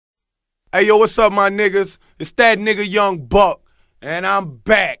Hey, yo, what's up, my niggas? It's that nigga Young Buck, and I'm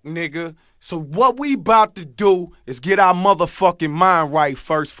back, nigga. So what we about to do is get our motherfucking mind right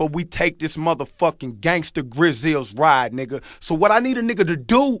first before we take this motherfucking gangster Grizzlies ride, nigga. So what I need a nigga to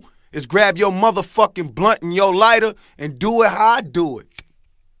do is grab your motherfucking blunt and your lighter and do it how I do it.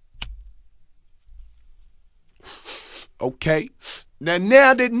 Okay? Now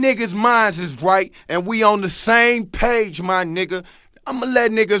that niggas' minds is right and we on the same page, my nigga, I'ma let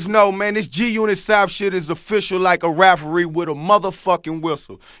niggas know, man, this G-Unit South shit is official like a referee with a motherfucking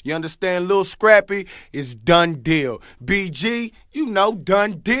whistle. You understand? Lil Scrappy is done deal. BG, you know,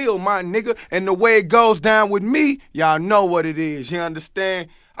 done deal, my nigga. And the way it goes down with me, y'all know what it is. You understand?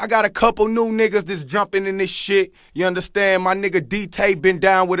 I got a couple new niggas that's jumping in this shit. You understand? My nigga D-Tay been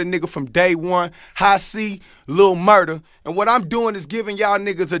down with a nigga from day one. High C, Lil Murder. And what I'm doing is giving y'all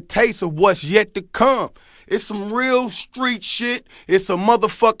niggas a taste of what's yet to come. It's some real street shit. It's a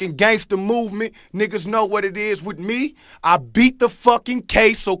motherfucking gangster movement. Niggas know what it is with me. I beat the fucking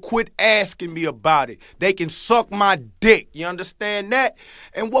case, so quit asking me about it. They can suck my dick. You understand that?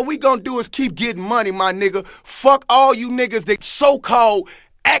 And what we gonna do is keep getting money, my nigga. Fuck all you niggas that so-called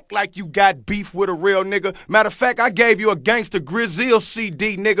act like you got beef with a real nigga. Matter of fact, I gave you a Gangsta Grizzlies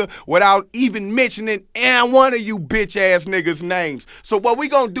CD, nigga, without even mentioning one of you bitch-ass niggas' names. So what we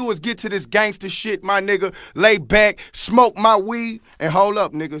gonna do is get to this gangster shit, my nigga, lay back, smoke my weed, and hold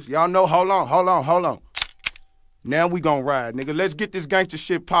up, niggas. Y'all know, hold on. Now we gon' ride, nigga. Let's get this gangster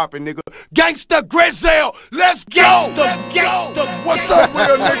shit poppin', nigga. Gangsta Grizzlies, let's go! Gangsta. What's up,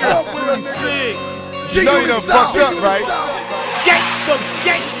 real nigga? You know you done fucked up, right? Gangsta.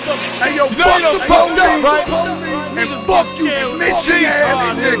 Hey, yo, fuck the police, right? And fuck you snitching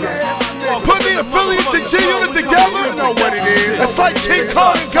ass niggas. Put the affiliates and G-Unit together. You know what it is. It's like King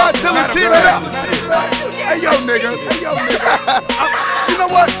Kong and Godzilla teaming up. Hey, yo, nigga. You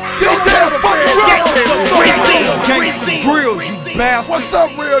know what? D-Tay, fuck you. Grills, you bastard. What's up,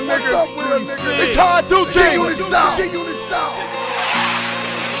 real nigga? It's how I do things.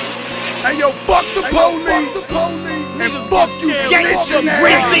 Hey, yo, fuck the police. And fuck you snitching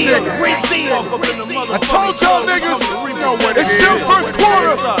ass niggas. I told y'all niggas, it's still first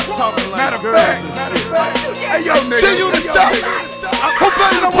quarter. Matter of fact, hey, yo, nigga. G-Unit South. Who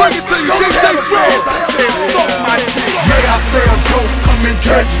better to bring it to you? D-Tay Dreads. Yeah, I sell dope, come and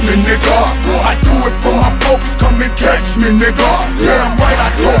catch me, nigga. I do it for my folks, come and catch me, nigga. Damn right, I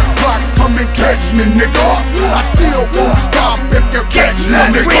talk clocks, come and catch me, nigga. I still won't stop if you catch me,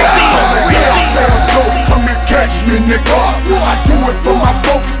 nigga. Yeah, I sell dope, come and catch me, nigga. I do it for my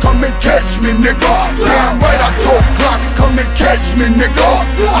folks, come and catch me, nigga. Damn right, I talk clocks, come and catch me, nigga.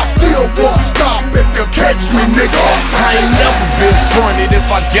 I still won't stop if you catch me, nigga. I ain't never been fronted, if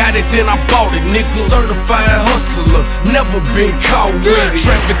I got it then I bought it, nigga. Certified hustler, never been caught with it.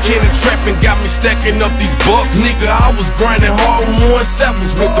 Trafficking and trapping got me stacking up these bucks. Nigga, I was grinding hard on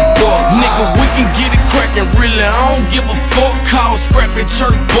samples with the bucks. Nigga, we can get it crackin', really, I don't give a fuck. Call Scrappy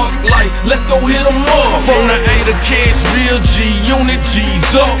church buck like, let's go hit 'em up. From the A to cash, real G-Unit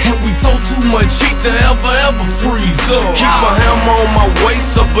G's up. And we told too much heat to ever freeze up. Keep a hammer on my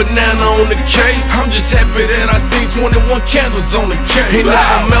waist, a banana on the cake. I'm just happy that I seen 21 candles on the cake. And if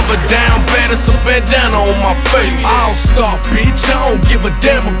I'm ever down bad, it's a bandana on my face. I'll stop, bitch, I don't give a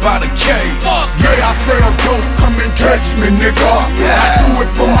damn about a case. Yeah, I sell dope, come and catch me, nigga. I do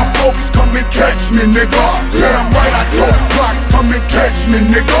it for my folks, come and catch me, nigga. Damn right, I talk clocks, come and catch me,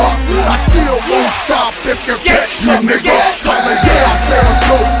 nigga. I still won't stop if you catch me, nigga. Yeah, I sell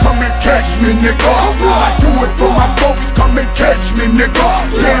dope, come and catch me, nigga. I do it for my folks, come and catch me, nigga.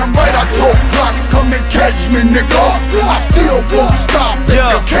 Damn right, I talk clocks, come and catch me, nigga. I still won't stop if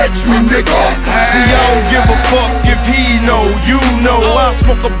you catch me, nigga. See, I don't give a fuck if he know, you know. I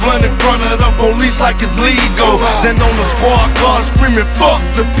smoke a blunt in front of the police like it's legal. Stand on the squad car screaming, fuck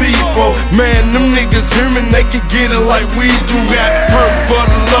the people. Man, them niggas hear me, they can get it like we do. Got Purp for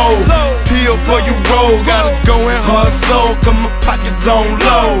the low, pill for you roll. Gotta go and hustle, cause my pockets on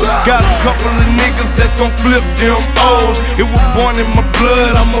low. Got a couple of niggas that's gon' flip them O's. It was born in my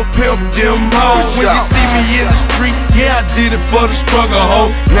blood, I'ma pimp them hoes. When you see me in the street, yeah, I did it for the struggle, ho.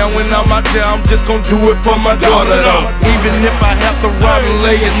 Now when I'm out there, I'm just gon' do it for my daughter, though. Even if I have to rob and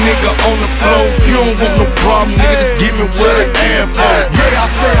lay a nigga on the floor, you don't want no problem, nigga, just give me what I am for. Yeah, I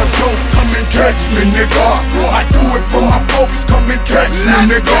sell dope, come and catch me, nigga. I do it for my folks, come and catch me,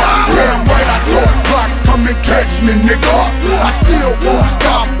 nigga. Damn right, I talk clocks, come and catch me, nigga. I still won't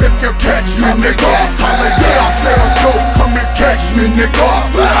stop if you catch me, nigga. Yeah, I sell dope, come and catch me, nigga.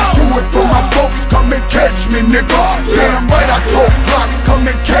 I do it for my folks, come and catch me, nigga. Damn right, I talk clocks, come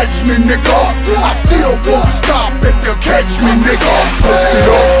and catch me, nigga. I still won't stop if you catch me, nigga. Posted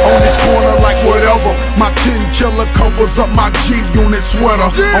up on this corner ruffles up my G-Unit sweater.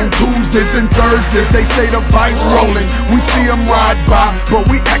 On Tuesdays and Thursdays, they say the bike's rolling. We see them ride by, but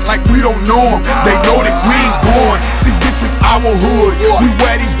we act like we don't know them. They know that we ain't born. See, this is our hood. We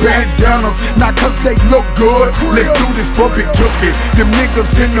wear these bandanas, not cause they look good. Let's do this for Big Tookie. Them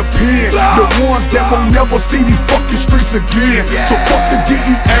niggas in the pen, the ones that will never see these fucking streets again. So fuck the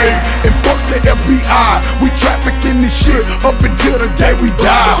DEA and fuck the FBI. We trafficking this shit up until the day we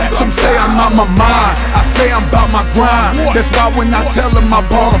die. Some say I'm out my mind, I say I'm about my grind. That's why when I tell them I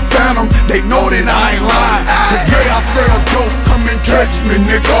bought a Phantom, they know that I ain't lying. Cause yeah, I sell dope, come and catch me,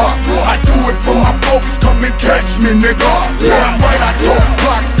 nigga. I do it for my folks, come and catch me, nigga. Damn right, I told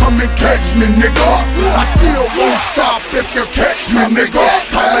blocks, come and catch me, nigga. I still won't stop if you catch me, nigga.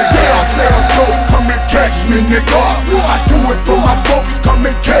 Yeah, I sell dope, come and catch me, nigga. I do it for my folks, come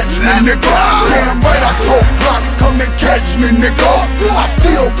and catch me, nigga. Damn right, I told blocks, come and catch me, nigga. I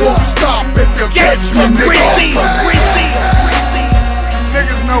still won't stop if you catch me, nigga.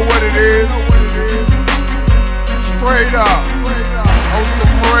 Niggas know what it is. Straight up. On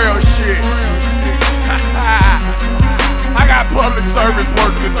some real shit. I got public service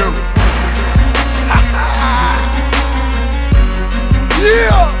work to do.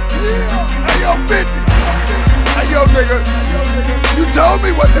 Yeah. Hey yo, 50. Hey yo, nigga. You told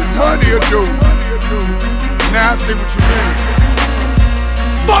me what this money'll do. Now I see what you mean.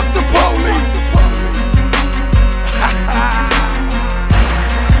 Fuck the police.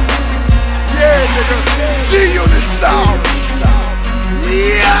 Yeah, nigga. G-Unit South.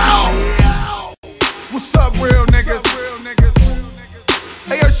 Yo. What's up, real niggas?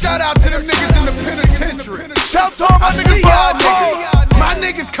 Hey, yo, shout out to them niggas in the penitentiary. Shout to all my niggas, niggas. My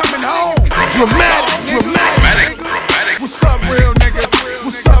niggas coming home. Dramatic. What's up, real niggas?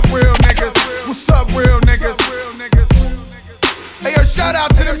 What's up, real niggas? What's up, real niggas? Hey, yo, shout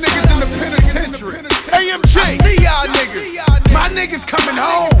out to them niggas in the penitentiary. AMG, I see y'all niggas. My niggas coming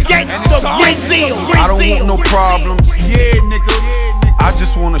home. I don't want no problems. Yeah, nigga. I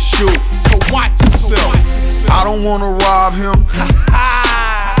just wanna shoot. So watch yourself. I don't wanna rob him.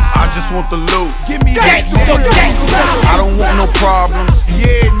 I just want the loot. Give me that. I don't want no problems.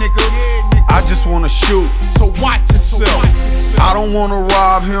 Yeah, nigga. I just wanna shoot. So watch yourself. I don't wanna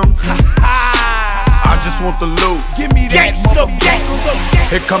rob him. I just want the loot. Give me that.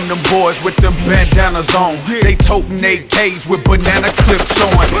 Here come them boys with them bandanas on. They toting AKs with banana clips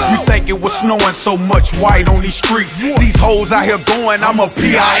on. You think it was snowing so much white on these streets? These hoes out here going, I'm a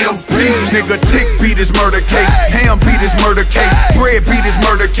PIMP. Nigga, Tick beat his murder case, Ham beat his murder case, Bread beat his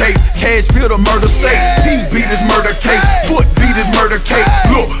murder case, Cashville the murder state, P beat his murder case, Foot beat his murder case.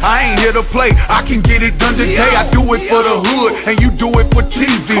 Look, I ain't here to play, I can get it done today. I do it for the hood and you do it for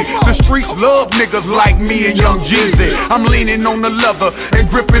TV. The streets love niggas like me and Young Jeezy. I'm leaning on the leather and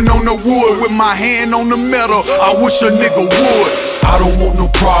gripping on the wood with my hand on the metal. I wish a nigga would. I don't want no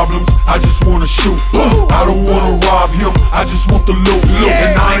problems, I just wanna shoot. I don't wanna rob him, I just want the loot.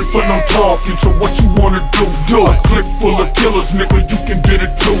 And I ain't for no talking, so what you wanna do? A clique full of killers, nigga, you can get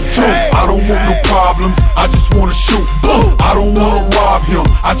it too. I don't want no problems, I just wanna shoot. I don't wanna rob him,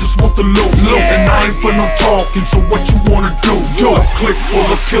 I just want the loot. And I ain't for no talking, so what you wanna do? A clique full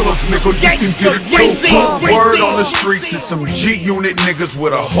of killers, nigga, you can get it too. Word on the streets is some G-Unit niggas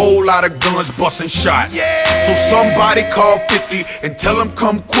with a whole lot of guns busting shots. So somebody call 50 and tell them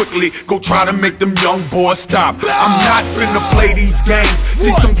come quickly. Go try to make them young boys stop. I'm not finna play these games.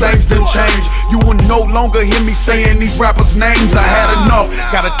 See, some things done change. You will no longer hear me saying these rappers' names. I had enough.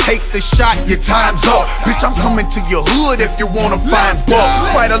 Gotta take the shot, your time's up. Bitch, I'm coming to your hood if you wanna find buck.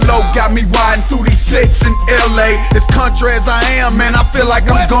 Spider Low got me riding through these sets in LA. As country as I am, man, I feel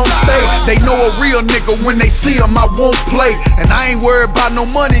like I'm gon' stay. They know a real nigga when they see him, I won't play. And I ain't worried about no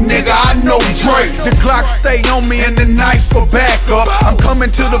money, nigga, I know Drake. The Glock stay on me and the knife for backup. I'm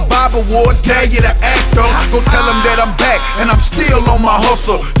coming to the Bible Wars, dare you to act up. Go tell them that I'm back and I'm still on my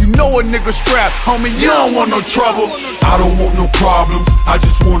hustle. You know a nigga strapped, homie, you don't want no trouble. I don't want no problems, I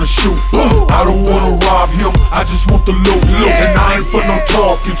just wanna shoot. I don't wanna rob him, I just want the loot. And I ain't for no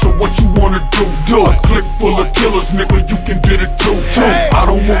talking, so what you wanna do? A clique full of killers, nigga, you can get it too. I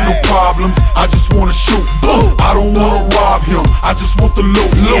don't want no problems, I just wanna shoot. I don't wanna rob him, I just want the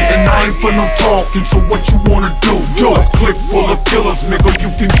loot. And I ain't for no talking, so what you wanna do? A clique full of killers, nigga, you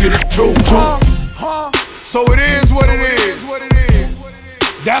can get it too. So it is what it is.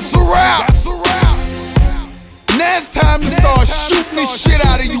 That's a wrap. Now it's time to start shooting this shit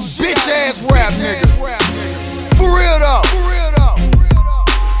out of you bitch ass rap niggas. For real though.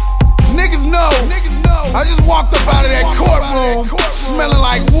 Niggas know. I just walked up out of that courtroom smelling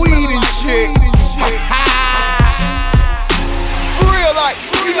like weed and shit. For real, like,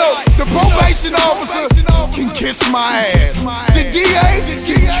 you know, the probation officer can kiss my ass. The DA can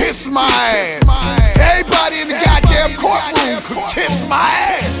kiss my ass. Everybody in the goddamn courtroom can kiss my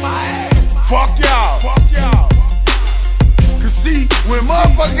ass. Fuck y'all. Cause see, when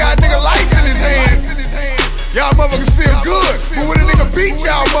motherfucker got nigga life in his hands, y'all motherfuckers feel good. But when a nigga beat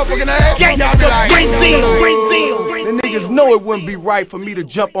y'all motherfucking ass, y'all be like, the niggas know it wouldn't be right for me to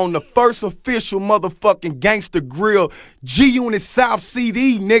jump on the first official motherfucking Gangsta Grill G-Unit South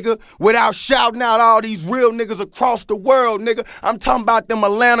CD, nigga, without shouting out all these real niggas across the world, nigga. I'm talking about them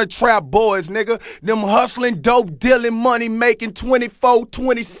Atlanta trap boys, nigga. Them hustling, dope dealing, money making, 24,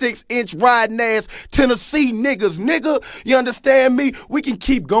 26-inch riding ass Tennessee niggas, nigga. You understand me? We can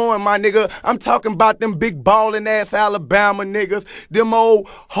keep going, my nigga. I'm talking about them big ballin' ass Alabama niggas, them old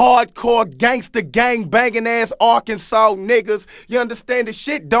hardcore gangster gang banging ass Arkansas niggas. You understand? The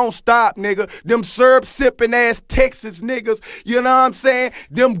shit don't stop, nigga. Them syrup sipping ass Texas niggas. You know what I'm saying?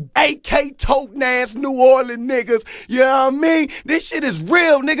 Them AK toting ass New Orleans niggas. You know what I mean? This shit is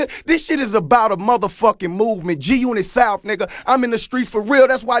real, nigga. This shit is about a motherfucking movement. G-Unit South, nigga. I'm in the streets for real.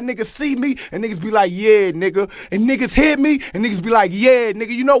 That's why niggas see me and niggas be like, yeah, nigga. And niggas hit me and niggas be like, yeah,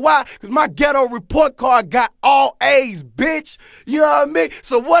 nigga. You know why? Cause my ghetto report card got all A's, bitch. You know what I mean?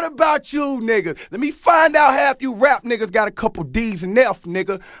 So what about you, niggas? Let me find out half you rap niggas got a couple D's and F,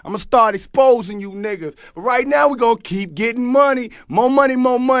 nigga. I'ma start exposing you niggas. But right now we gonna keep getting money. More money,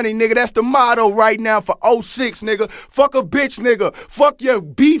 nigga. That's the motto right now for 06, nigga. Fuck a bitch, nigga. Fuck your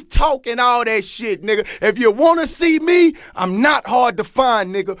beef talk and all that shit, nigga. If you wanna see me, I'm not hard to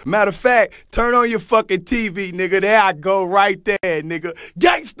find, nigga. Matter of fact, turn on your fucking TV, nigga. There I go right there, nigga.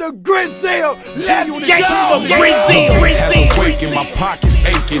 Gangsta Grizzle, let's go! Have him waking, my pockets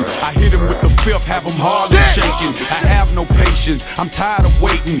aching. I hit him with the fifth, have him hardly shaking. I have no patience, I'm tired of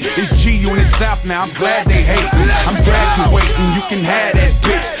waiting. It's G-Unit South now, I'm glad they hating. I'm graduating, you can have that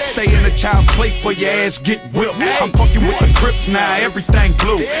bitch. Stay in a child's place for your ass get whipped. I'm fucking with the Crips now, everything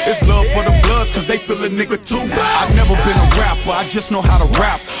blue. It's love for the Bloods, cause they feel a nigga too. I've never been a rapper, I just know how to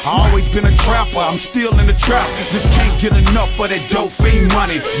rap. I always been a trapper, I'm still in the trap. Just can't get enough for that dope fiend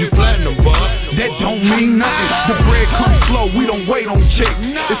money. You platinum, bud, that don't mean nothing. The bread comes slow, we don't wait on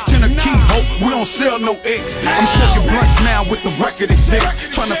chicks. It's 10 a key, hope, we don't sell no X. I'm smoking blunts now with the record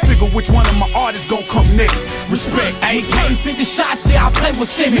execs, trying to figure which one of my artists gon' come next. Respect. AK 50 shots, yeah, I play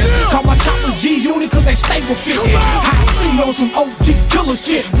with Simmons. Call my choppers G-Unit cause they stay with 50. High C on some OG killer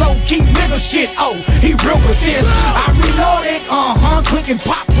shit, low key nigga shit. Oh, he real with this. I reloaded, click and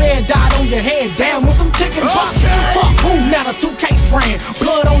pop, red dot on your head, down with some chicken pox. Fuck who, now the 2K spraying.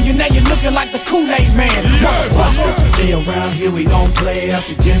 Blood on you, now you looking like the Kool-Aid man. Watch what you say around here, we don't play. I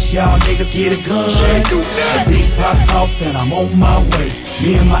suggest y'all niggas get a gun. The beat pops off and I'm on my way.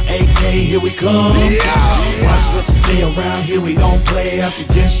 Me and my AK, here we come. Watch what you say around here, we don't play. I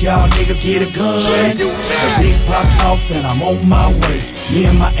suggest y'all niggas get a gun. The beat pops off and I'm on my way. Me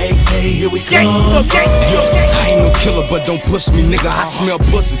and my AK, here we come. I ain't no killer, but don't push me, nigga. I smell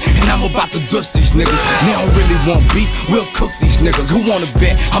pussy, and I'm about to dust these niggas. They don't really want beef, we'll cook these niggas. Who wanna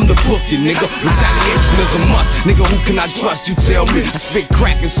bet? I'm the bookie, nigga. Retaliation is a must, nigga. Who can I trust? You tell me. I spit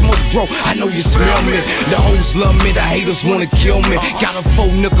crack and smoke dro, I know you smell me. The hoes love me, the haters wanna kill me. Got a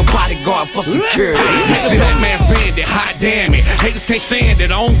 4-nigga bodyguard for security. That man's bandit, hot damn it. Haters can't stand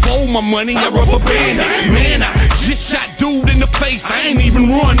it, I don't fold my money, I rubber band it. Man, I just shot dude in the face. I ain't even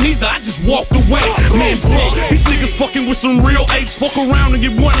run either, I just walked away. Man, bro, these niggas fucking with some real apes. Fuck around and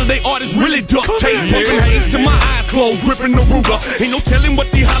get one of they artists really duct tape. Pumping haze till my eyes closed, gripping the Ruger. Ain't no telling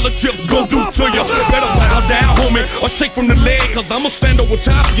what these holler tips gon' do to ya. Better bow down, homie, or shake from the leg. Cause I'ma stand over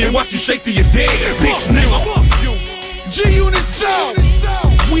top of you and watch you shake till you're dead. Bitch, nigga. G-Unit South,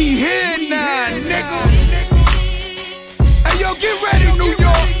 we here now, nigga. Hey yo, get ready, New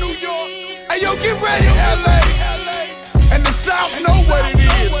York. Hey yo, get ready, LA. And the South know what it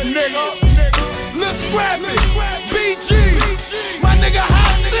is, nigga. Lil Scrappy, BG, my nigga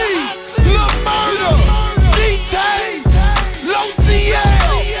Hot C, Lil Murder, D-Tay, Low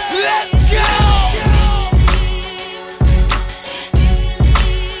CL, let's go.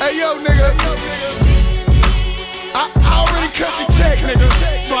 Hey yo, nigga. I already cut the check, nigga.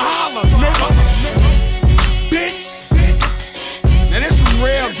 So holla, nigga. Bitch. Now this some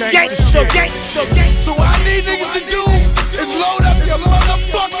real gangsta shit. So what I need niggas to do is load up your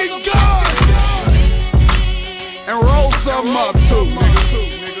motherfucking gun and roll something up too,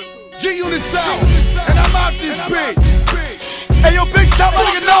 nigga. G-Unit South, and I'm out this bitch. Hey yo, big shout my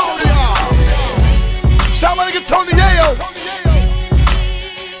nigga Nova, y'all. Shout my nigga Tony Yayo.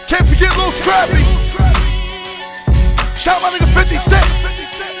 Can't forget Lil Scrappy. Shout my nigga 50 Cent,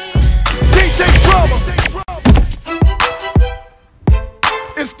 D-Tay Drama.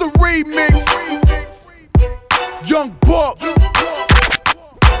 It's the remix. Young Buck,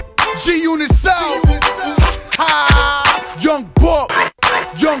 G-Unit South, Young Buck,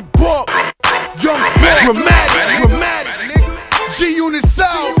 Young Buck, Young Buck, dramatic, nigga. G-Unit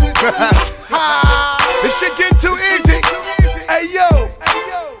South. This shit get too easy. Hey yo,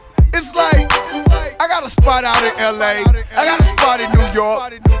 it's like I got a spot out in LA, I got a spot in New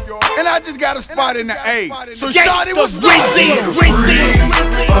York, and I just got a spot in the A. So shawty, what's up?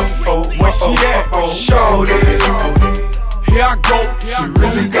 Where she at? Shawty. Here I go. She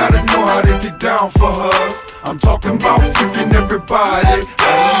really gotta know how to get down for her. I'm talking about freaking everybody.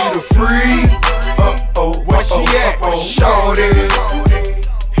 I need a free. Where she at? Shawty.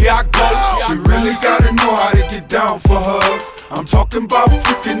 Here I go. She really gotta know how to get down for her. I'm talking about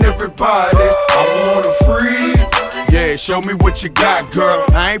freaking everybody. I want a free. Yeah, show me what you got, girl.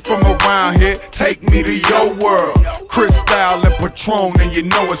 I ain't from around here. Take me to your world. Crystal and Patron, and you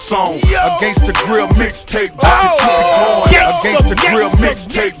know it's on. Against the Grill Mixtape, just to keep it going. Against the Grill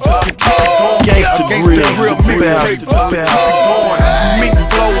Mixtape, just to keep it going. Against the Grill Mixtape, just to keep it going. Meat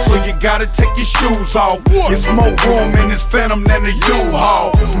flow, so you gotta take your shoes off. It's more room in this Phantom than a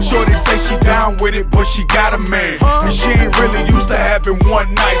U-Haul. Shorty say she down with it, but she got a man, and she ain't really used to having one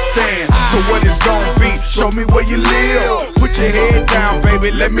night stand. So what it's gonna be? Show me where you live. Put your head down,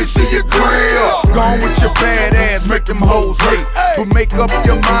 baby, let me see your grill. Gone with your bad ass, make them hoes hate. But make up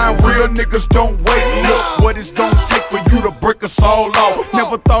your mind, real niggas don't wait. Look what it's gonna take for you to break us all off.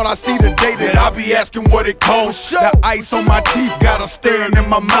 Never thought I'd see the day that I'll be asking what it costs. The ice on my teeth got a staring in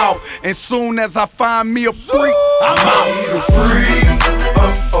my mouth. And soon as I find me a freak, I'm out. Need a freak.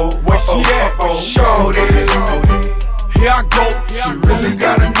 Where she at? Shorty. Here I go. She really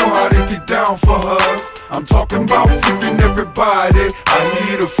gotta know how to get down for her. I'm talking about freaking everybody. I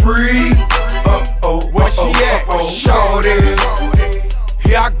need a free. Where she at? Shorty.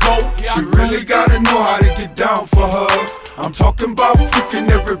 Here I go. She really gotta know how to get down for her. I'm talking about freaking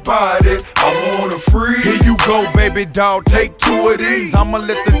everybody. I want a free. Here you go, baby doll. Take two of these. I'ma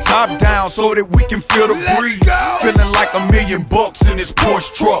let the top down so that we can feel the breeze. Feeling like $1 million in this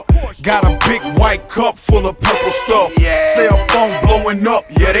Porsche truck. Got a big white cup full of purple stuff. Cell phone blowing up,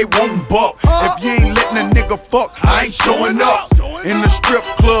 yeah, they won't buck. If you ain't letting a nigga fuck, I ain't showing up. In the strip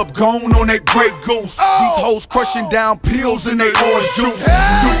club, gone on that Grey Goose. These hoes crushing down pills in they orange juice.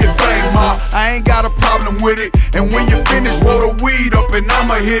 Do your thing, ma, I ain't got a problem with it. And when you finish, roll the weed up and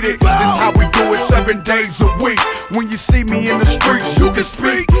I'ma hit it. This how we do it 7 days a week. When you see me in the streets, you can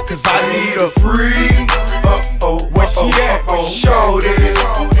speak, cause I need a free. Where she at? Shorty.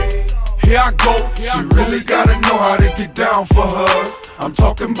 Here I go. She really gotta know how to get down for her. I'm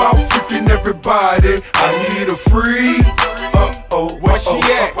talking about freaking everybody. I need a free. Where she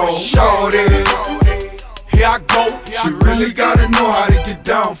at? Shorty. Here I go. She really gotta know how to get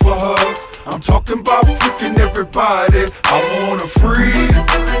down for her. I'm talking about freaking everybody. I want a free.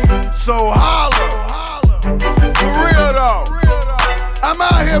 So holla. For real though. I'm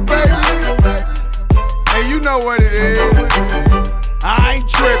out here, baby. And you know what it is. I ain't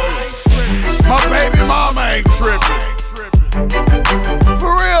tripping. My baby mama ain't tripping.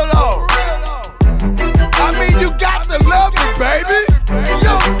 For real though. I mean, you got to love it, baby.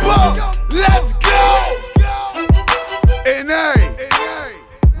 Young Buck, let's go. And hey,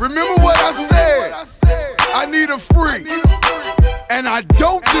 remember what I said? I need a free. And I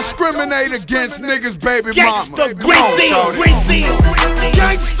don't discriminate against niggas, baby mama. Gangsta Grizzly.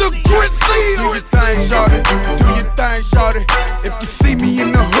 Gangsta Grizzly. Do your thing, shorty. Do your thing, shorty. If you see me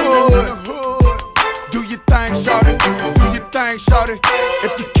in the hood, do your thing, shorty. Do your thing, shorty.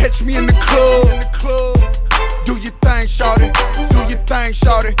 If you catch me in the club, do your thing, shorty. Do your thing,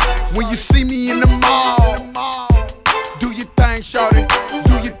 shorty. When you see me in the mall, do your thing, shorty.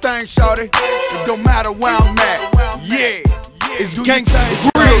 Do your thing, shorty. It don't matter where I'm at. Yeah. It's Gangsta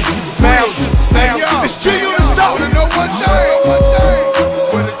Grizzly. It's G-Unit South. You know one day,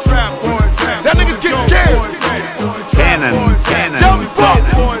 where the trap boys at. That niggas get scared. Shannon. Young Buck.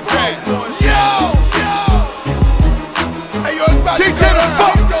 Yo. Hey yo, it's about D-Tay the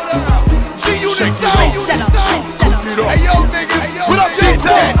fuck. G-Unit South. Hey yo, niggas. What up,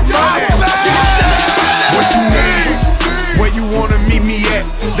 D-Tay? What you need? Where you wanna meet me at?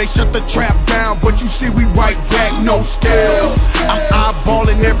 They shut the trap down, but you see we right back, no scale. I'm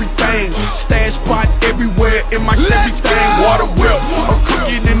eyeballing everything, stash spots everywhere in my Chevy thing. Water whip, or cook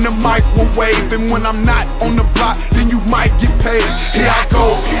it in the microwave. And when I'm not on the block, then you might get paid. Here I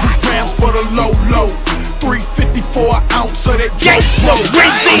go, grams for the low. 354 an ounce of that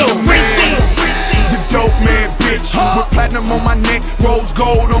the dope man, bitch. With platinum on my neck, rose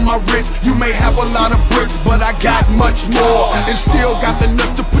gold on my wrist. You may have a lot of bricks, but I got much more. And still got the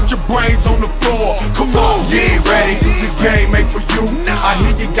nuts to put your brains on the floor. Come on, yeah, this game ain't for you. I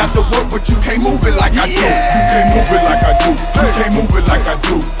hear you got the work, but you can't move it like I do. You can't move it like I do. You can't move it like I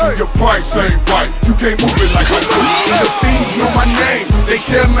do. Your price ain't right. You can't move it like I do. The thieves know my name. They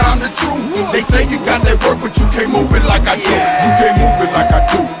tell me I'm the truth. They say you got that work, but you can't move it like I do. You can't move it like I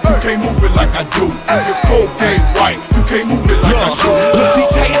do. You can't move it like I do. Your coke ain't right. You can't move it like I do. Look,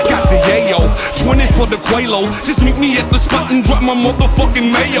 D-Tay, I got the yayo. 20 for the Quelo. Just meet me at the spot and drop my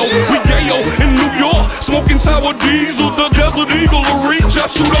motherfucking mayo. We yayo in New York, smoking sour diesel. The Desert Eagle will reach. I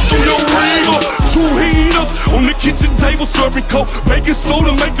shoot up through your regal. 2 heaters on the kitchen table serving coke. Baking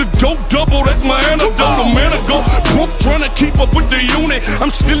soda make the dope double. That's my antidote. A man ago, broke trying to keep up with the unit. I'm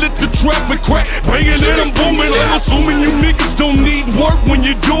still at the trap with crack, banging and I'm booming. I'm assuming you niggas don't need work. When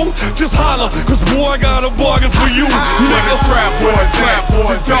you do, just holler, cause boy I got a bargain for you. Nigga, trap boys,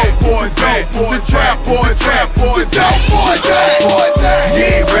 the dope boys, the trap boys, the dope boys,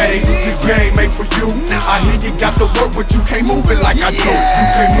 yeah, ready. This game ain't for you. I hear you got the work, but you can't move it like I do. You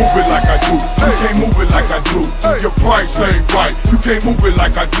can't move it like I do. You can't move it like I do. Your price ain't right. You can't move it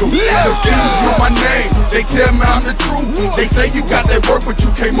like I do. The thieves know my name. They tell me I'm the truth. They say you got that work, but you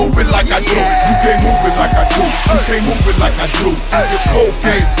can't move it like I do. You can't move it like I do. You can't move it like I do. Your coke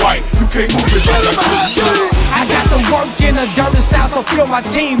ain't right. You can't move it like I do. I got the work in the dirty south, so feel my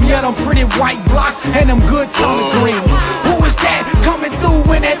team. Yeah, them pretty white blocks and them good tone greens. Who is that coming through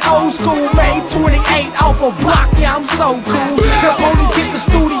in that old school made 28 off a block? Yeah, I'm so cool. The police hit the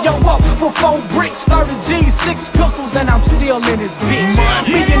studio up for 4 bricks, 30 G's, 6 pistols, and I'm still in this bitch. $1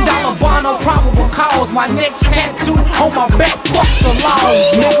 million bond on probable cause. My next tattoo on my back, fuck the laws,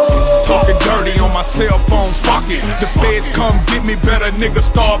 nigga. Talking dirty on my cell phone, fuck it. The feds come get me, better niggas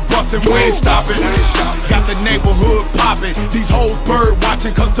start busting. We ain't stopping. Got the neighborhood popping. These hoes bird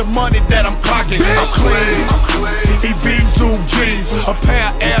watching, cause the money that I'm clocking. I'm clean. Ibizu jeans, a pair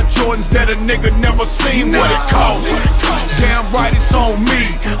of Air Jordans that a nigga never seen what it costs. Damn right it's on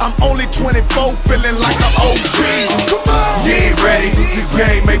me. I'm only 24, feeling like an OG. Yeah, ready. This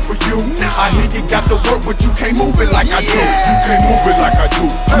game ain't for you. I hear you got the work, but you can't move it like I do. You can't move it like I do.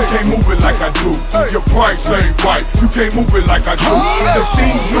 You can't move it like I do. Your price ain't right. You can't move it like I do. The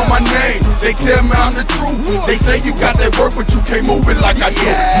thieves know my name. They tell me I'm the truth. They say you got that work, but you can't move it like I do.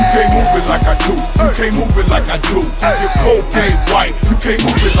 You can't move it like I do. You can't move it like I do. Your coke ain't right. You can't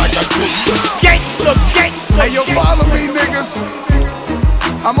move it like I do. Gangsta, gangsta. Hey, yo, follow me, niggas.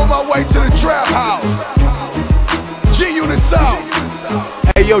 I'm on my way to the trap house. G-Unit South.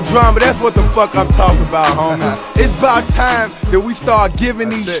 Hey, yo, drama, that's what the fuck I'm talking about, homie. It's about time that we start giving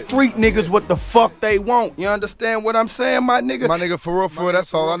these street niggas what the fuck they want. You understand what I'm saying, my nigga? My nigga, for real,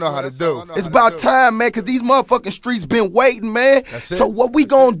 that's all I know how to do. It's about time, man, cause these motherfucking streets been waiting, man. So what we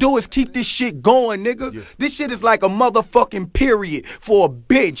gonna do is keep this shit going, nigga. Yeah. This shit is like a motherfucking period for a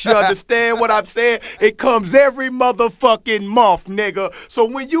bitch. You understand what I'm saying? It comes every motherfucking month, nigga. So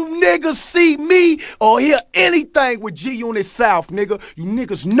when you niggas see me or hear anything with G-Unit South, nigga, you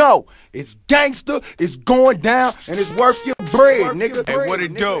niggas know it's gangster, it's going down, and it's worth your bread, nigga. Hey, what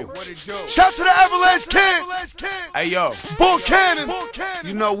it do? Shout to the Avalanche King. Hey, yo. Bull Cannon.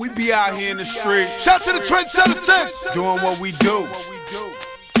 You know, we be out here in the street. Shout to the Trendsetter Sense. Doing what we do.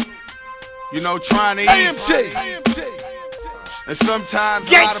 You know, trying to eat. AMG. And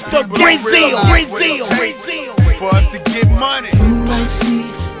sometimes a lot of people don't realize what it takes for us to get money. You might see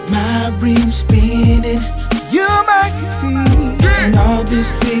my rims spinning. You might see and all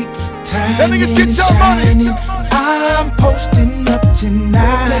this big time. That niggas get your money. I'm posting up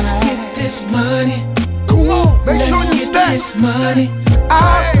tonight. Let's get this money. Come on, make sure you stack. This money.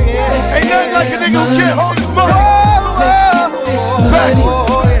 Ain't nothing like a nigga who can't hold his money. Let's get this money.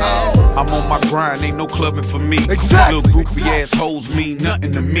 I'm on my grind, ain't no clubbing for me. Exactly. Little goofy ass hoes mean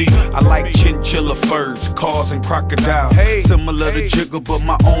nothing to me. I like chinchilla furs, cars and crocodiles. Similar to Jigger, but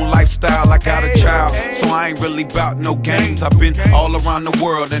my own lifestyle. I got a child, so I ain't really bout no games. I've been all around the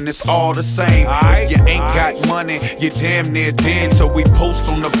world and it's all the same. If you ain't got money, you're damn near dead. So we post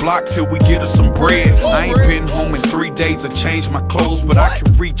on the block till we get us some bread. I ain't been home in 3 days, I changed my clothes, but I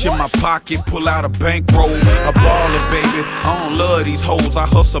can reach in my pocket, pull out a bankroll. A baller, baby, I don't love these hoes. I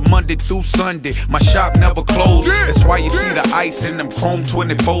hustle Monday through Sunday, my shop never closed. That's why you see the ice in them chrome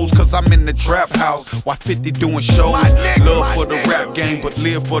 24s, cause I'm in the trap house while 50 doing shows. Love for the rap game, but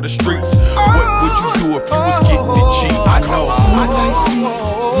live for the streets. What would you do if you was getting it cheap? I know. You might see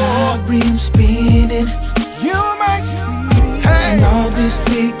my rims spinning. You might see and all this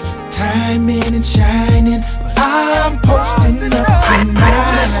big timing and shining. I'm posting up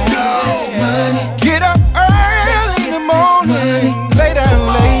tonight. Let's get this money. Get up early in the morning, lay down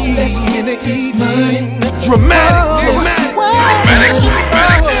late in the evening. Dramatic.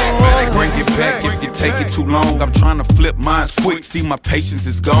 Bring it back if you take it too too long. I'm trying to flip mines quick, see my patience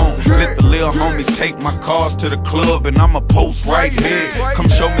is gone. Let the little homies take my cars to the club, and I'ma post right here. Come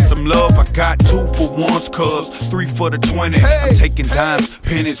show me some love. I got 2 for 1s, cuz 3 for the 20. I'm taking dimes,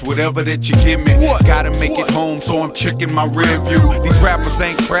 pennies, whatever that you give me. Gotta make it home, so I'm checking my rear view. These rappers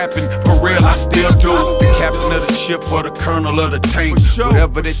ain't trapping, for real, I still do. The captain of the ship or the colonel of the tank.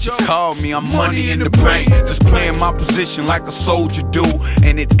 Whatever that you call me, I'm money in the bank. Just playing my position like a soldier do.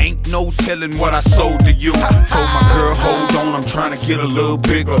 And it ain't no telling what I sold to you. Told my girl, hold on, I'm trying to get a little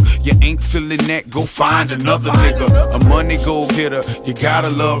bigger. You ain't feeling that, go find another nigga. A money go getter, you gotta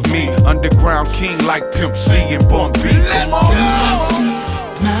love me. Underground king like Pimp C and Bun B. Come on. You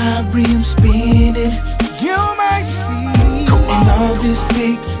see my rims spinning. You may see. And all this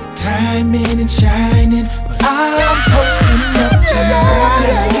big timing and shining. I'm posting up tonight.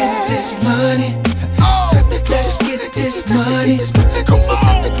 Let's get this money. Let's get this money. Let's get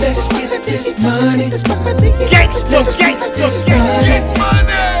this money. Let's get this money.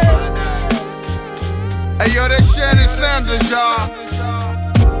 Hey yo, that's Shannon Sanders, y'all.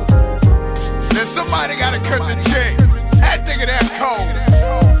 Then somebody gotta cut the check. That nigga that cold.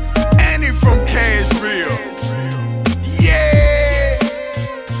 And he from Cashville. Yeah.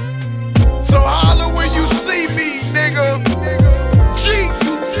 So holla when you see me, nigga.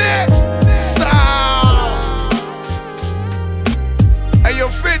 G-Unit Sound. Hey yo,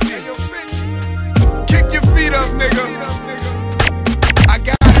 50. Kick your feet up, nigga. I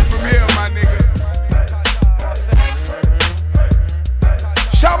got it from here, my nigga.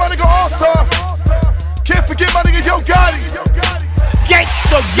 Shout out nigga All-Star. Can't forget my nigga Yo Gotti.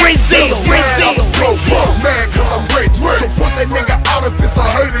 Gangsta Brazil. Man, cause I'm rich. So put that nigga out if it's a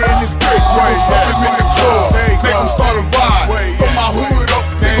hater in this bitch. Stop him in the club, make him start a vibe. Throw my hood up,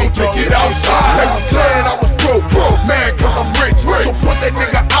 they gon' take it outside. They was glad I was broke, man, cause I'm rich. So put that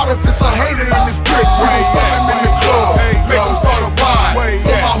nigga out if it's a hater in this bitch. Stop him in the club, make him start a vibe.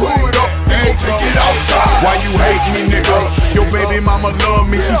 Throw my hood up, they gon' take it outside. Why you hate me, nigga? Yo, baby mama love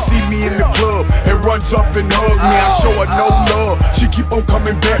me. She see me in the club and runs up and hug me. I show her no love. She keep on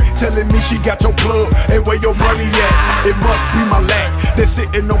coming back, telling me she got your plug. And where your money at? It must be my lack. They're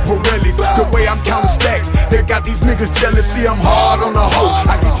sitting on Pirellis. The way I'm counting stacks, they got these niggas jealous. See, I'm hard on the hoe.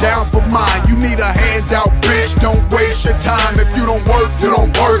 I get down for mine. You need a handout, bitch. Don't waste your time. If you don't work, you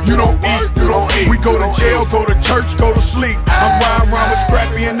don't work. You don't eat, you don't eat. We go to jail, go to church, go to sleep. I'm riding around with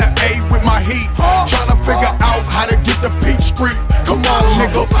Scrappy in the A with my heat. Trying to figure out how to get the Peach Street. Come on,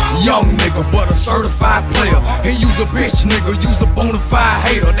 nigga. Young nigga, but a certified player. He use a bitch nigga, use a bona fide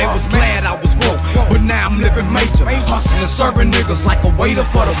hater. They was glad I was broke, but now I'm living major. Hustling, serving niggas like a waiter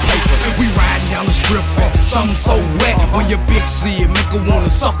for the paper. We riding down the strip and something so wet. When your bitch see it, make her wanna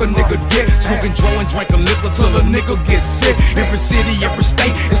suck a nigga dick. Smoking draw and drinking liquor till a nigga get sick. Every city, every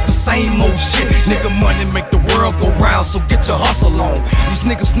state, it's the same old shit. Nigga money make the world go round, so get your hustle on. These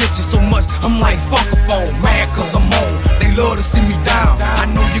niggas snitching so much, I'm like fuck a phone. Mad cause I'm on, they love to see me down. I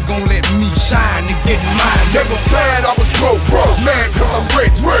know you gon' let me shine and get mine. They was glad I was broke, man, cause I'm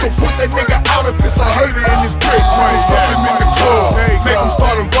rich. So put that nigga out if it's a hater in this bitch. Stop him in the club, make him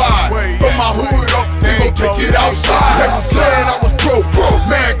start a vibe. Throw my hood up, they gon' take it outside. They was glad I was broke,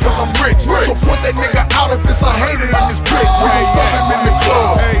 man, cause I'm rich. So put that nigga out if it's a hater in this bitch. Stop him in the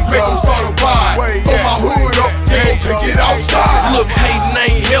club, make him start a vibe. Throw my hood up, they gon' take it outside. Look, hating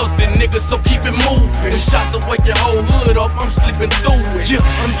ain't healthy, nigga, so keep it moving. The shots will wake your whole hood up, I'm sleeping through it. Yeah,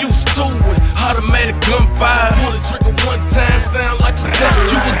 I'm used to it. Automatic gunfire, pull the trigger one time, sound like a gun.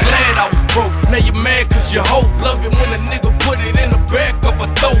 You were glad I was broke, now you mad cause your hoe love it when a nigga put it in the back of a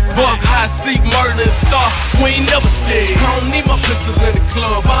throat. Buck, high seat, murder and star, we ain't never scared. I don't need my pistol in the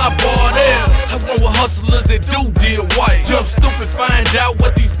club, I bought them. I run with hustlers that do deal white. Jump stupid, find out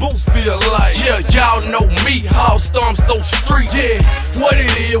what these boots feel like. Yeah, y'all know me, All-Star, I'm so street. Yeah, what it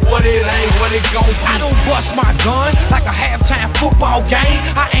is, what it ain't, what it gon' be. I don't bust my gun like a halftime football game.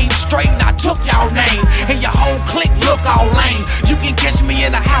 I ain't straight and I took y'all name. And your whole clique look all lame. You can catch me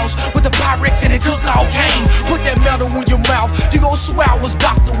in the house with the Pyrex and it cook all cane. Put that metal in your mouth, you gon' swear I was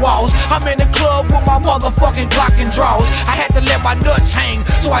Dr. Walls. I'm in the club with my motherfucking Glock and draws. I had to let my nuts hang,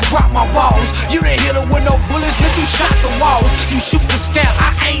 so I dropped my balls. You didn't hit her with no bullets, nigga, you shot the walls. You shoot the scalp,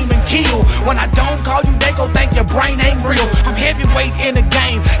 I aim and kill. When I don't call you, they gon' think your brain ain't real. I'm heavyweight in the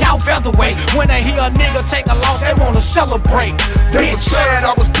game, y'all featherweight. When they hear a nigga take a loss, they wanna celebrate. They was glad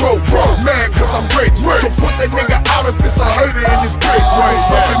I was broke, man, cause I'm rich. So put that nigga out if it's a hater in this bitch.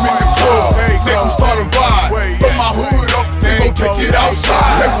 Stop him in the club, make him start a vibe. Throw my hood up, they gon' take it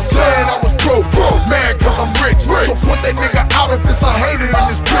outside. They was glad I was broke, man, cause I'm rich. So put that nigga out if it's a hater in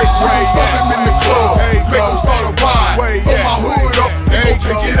this bitch. Stop him in the club, make him start a vibe. Throw my hood up, they gon'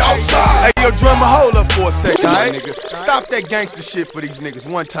 take it outside. Hey yo, drummer, hold up for a second, alright? Stop that gangster shit for these niggas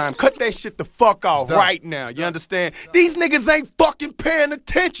one time. Cut that shit the fuck off right now, you understand? These niggas ain't fucking paying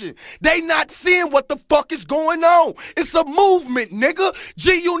attention. They not seeing what the fuck is going on. It's a movement, nigga.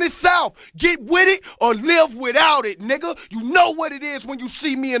 G-Unit South, get with it or live without it, nigga. You know what it is when you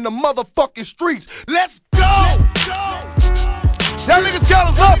see me in the motherfucking streets. Let's go! Y'all niggas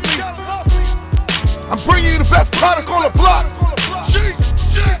gotta love me. I'm bringing you the best product on the block.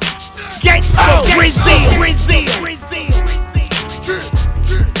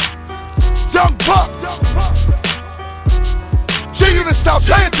 Young Buck. G-Unit South,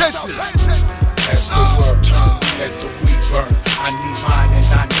 pay attention. As the world turns, let the wheat burn. I need mine and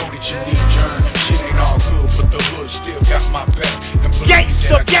I know that you need turn. Shit ain't all good, but the hood still got my back. And believe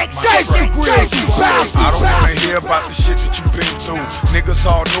that I got my strap. I don't wanna hear about the shit that you been through. Niggas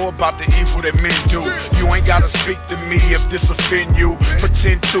all know about the evil that men do. You ain't gotta speak to me if this offend you.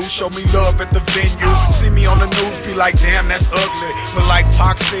 Pretend to show me love at the venue. See me on the news, be like, damn, that's ugly. But like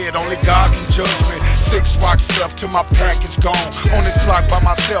Pac said, only God can judge me. 6 rocks left till my pack is gone. On this block by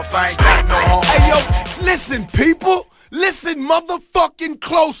myself, I ain't got no home. Hey yo, listen people, listen motherfucking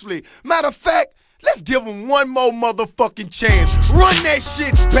closely. Matter of fact, let's give them one more motherfucking chance. Run that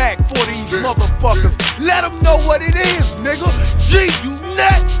shit back for these motherfuckers. Let them know what it is, nigga.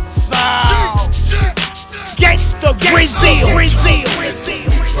 G-Unit South. Gangsta Brazil.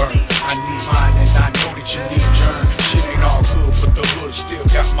 I need mine and I know that you need turn. Shit ain't all good, but the hood still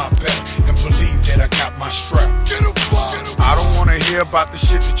got my back. And believe that I got my strap. I don't wanna hear about the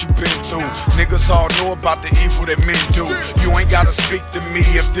shit that you been through. Niggas all know about the evil that men do. You ain't gotta speak to me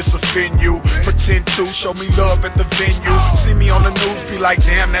if this offend you. Pretend to show me love at the venue. See me on the news, be like,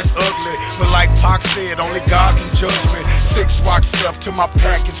 damn, that's ugly. But like Pac said, only God can judge me. 6 rocks left till my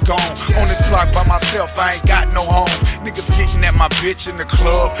pack is gone. On this block by myself, I ain't got no home. Niggas getting at my bitch in the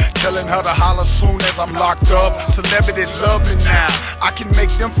club, telling her to holler soon as I'm locked up. Celebrities love me now, I can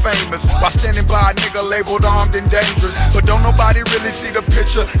make them famous by standing by a nigga labeled armed and dangerous. But don't nobody really see the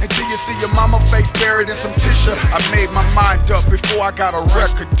picture until you see your mama face buried in some tissue. I made my mind up before I got a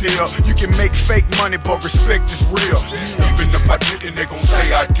record deal. You can make fake money, but respect is real. Even if I didn't, they gon'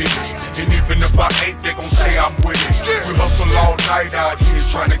 say I didn't. And even if I ain't, they gon' say I'm with it. We hustle all night out here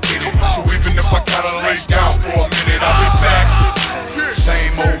trying to get it. So even if I gotta lay down for a minute, I'll be back.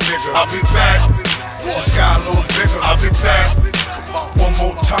 Same old nigga, I'll be back. Just got a little bigger, I'll be back. One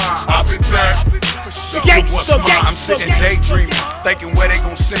more time, I'll be back. What's mine? I'm sitting daydreaming, thinking where they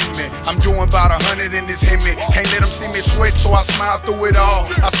gon' send me. I'm doing about 100 in this Hemi. Can't let them see me sweat, so I smile through it all.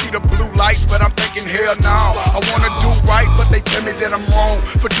 I see the blue lights, but I'm thinking hell no. I wanna do right, but they tell me that I'm wrong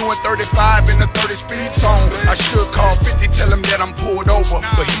for doing 35 in the 30 speed zone. I should call 50, tell him that I'm pulled over,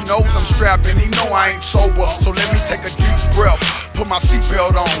 but he knows I'm strapped and he know I ain't sober. So let me take a deep breath, put my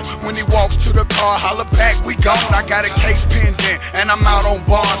seatbelt on. When he walks to the car, holler back, we gone. I got a case pending, and I'm out on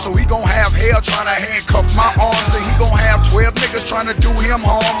bond. So he gon' have hell trying to handcuff my arms, and he gon' have 12 niggas trying to do him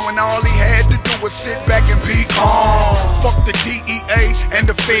harm, when all he had to do was sit back and be calm. Fuck the DEA and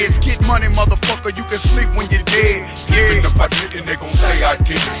the feds, get money, motherfucker, you can sleep when you're dead. Even if I didn't, they gon' say I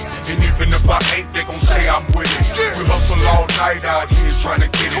didn't. And even if I ain't, they gon' say I'm with it. We hustle all night out here trying to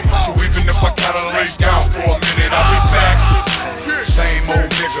get it. So even if I gotta lay down for a minute, I'll be back. Same old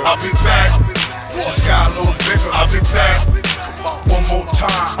nigga, I'll be back. Just got a little bigger, I'll be back. One more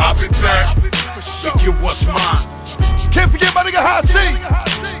time, I'll be back. To get what's mine. Can't forget my nigga High C.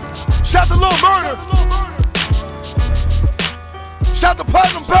 Shout to Lil Murder. Shout to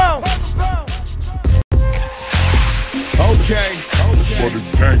Platinum Pound. Okay. For the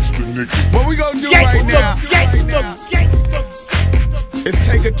gangster niggas. What we gonna do right now is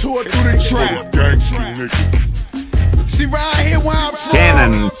take a tour through the trap. Gangster niggas. See right here where I'm from,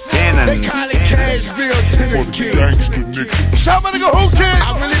 Shannon. they call it Cashville For the Tennessee. gangster niggas. Shout my nigga Who Kid.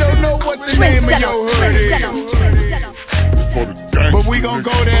 I really don't know what the name of your hood is, For the gangster but we gon'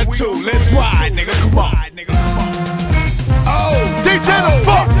 go there too. Let's ride, nigga. Come on. Oh, DJ the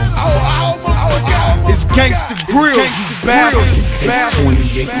fuck. I almost forgot. It's Gangsta Grill, you bastard. Take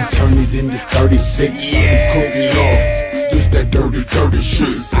 28 and turn it into 36. Yeah. This that dirty, dirty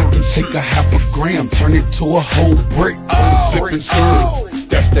shit. I can take a half a gram, turn it to a whole brick. Sip and serve.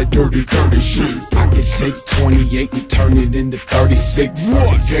 That's that dirty, dirty shit. I can take 28 and turn it into 36.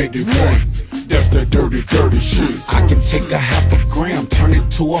 That's that dirty, dirty shit. I can take a half a gram, turn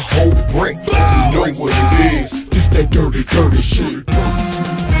it to a whole brick. You know what it is. This that dirty, dirty shit.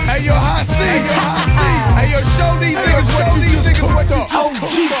 Hey yo, High C. Hey yo, show these niggas what you just cooked up. OG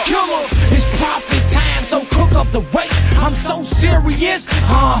killer, it's profit time, so cook up the weight. I'm so serious.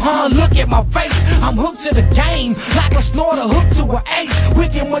 Look at my face. I'm hooked to the game like a snorter hooked to an ace.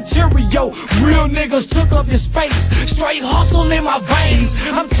 Wicked material. Real niggas took up your space. Straight hustle in my veins.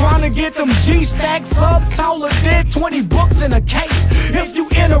 I'm trying to get them G-stacks up taller than 20 books in a case. If you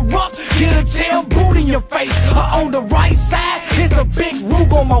interrupt, get a tail boot in your face. On the right side is the big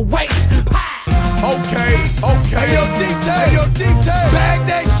rug on my waist. Okay. Hey yo, D-Tay, bag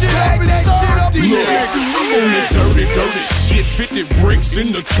that shit up and serve up the shit. I'm on that dirty shit, 50 bricks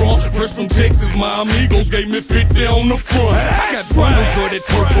in the trunk. Fresh from Texas, my amigos gave me 50 on the front. I got bottles of that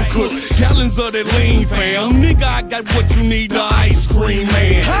purple kush, gallons of that lean, fam. Nigga, I got what you need, the ice cream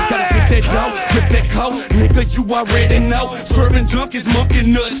man. Gotta get that dough, flip that coat, nigga, you already know. Serving junkies, monkey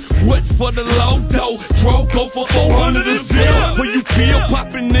nuts, what for the low dough? Dro go for 400 a zero. Where you feel,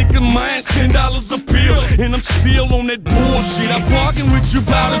 poppin' nigga, mine's $10 a pill. And I'm still on that bullshit. I bargain with you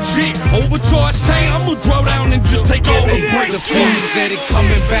about a chick. Overcharged, say I'ma draw down and just take all the bricks. The fiends steady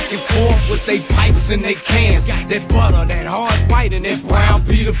coming back and forth with they pipes and they cans. That butter, that hard white, and that brown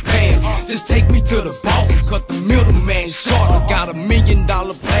Peter Pan. Just take me to the boss, cut the middleman short. I got $1 million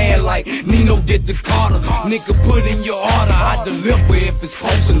plan like Nino did the Carter. Nigga, put in your order, I deliver if it's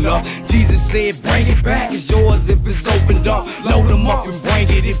close enough. Jesus said, bring it back, it's yours if it's opened up. Load them up and bring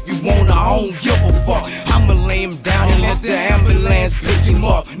it if you want, I don't give a fuck. I'ma lay him down and let the ambulance pick him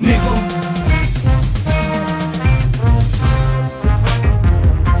up, nigga.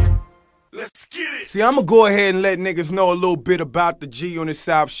 Let's get it. See, I'ma go ahead and let niggas know a little bit about the G-Unit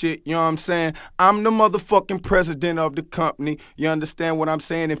South shit, you know what I'm saying? I'm the motherfucking president of the company, you understand what I'm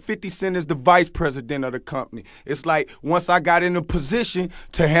saying? And 50 Cent is the vice president of the company. It's like, once I got in a position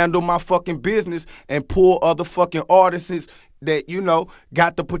to handle my fucking business and pull other fucking artists that, you know,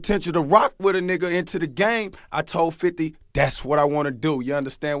 got the potential to rock with a nigga into the game, I told 50, that's what I want to do. You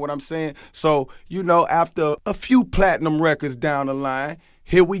understand what I'm saying? So, you know, after a few platinum records down the line,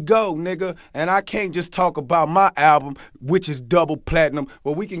 here we go, nigga. And I can't just talk about my album, which is double platinum,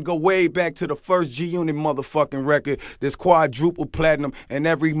 but we can go way back to the first G-Unit motherfucking record that's quadruple platinum, and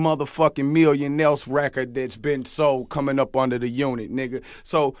every motherfucking million else record that's been sold coming up under the unit, nigga.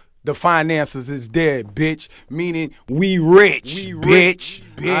 So the finances is there, bitch. Meaning we rich, bitch.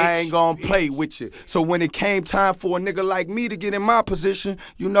 I ain't gonna play with you. So when it came time for a nigga like me to get in my position,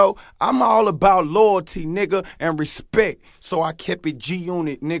 you know, I'm all about loyalty, nigga, and respect. So I kept it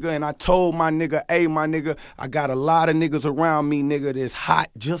G-Unit, nigga, and I told my nigga, hey, my nigga, I got a lot of niggas around me, nigga, that's hot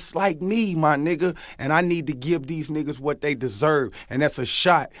just like me, my nigga, and I need to give these niggas what they deserve, and that's a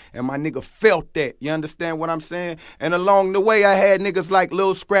shot. And my nigga felt that. You understand what I'm saying? And along the way, I had niggas like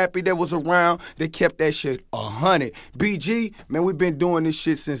Lil Scrappy that was around that kept that shit 100. BG, man, we been doing this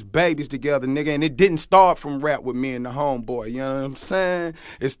shit since babies together, nigga, and it didn't start from rap with me and the homeboy, you know what I'm saying?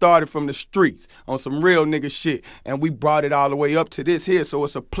 It started from the streets on some real nigga shit, and we brought it all the way up to this here, so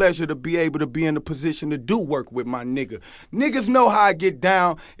it's a pleasure to be able to be in the position to do work with my nigga. Niggas know how I get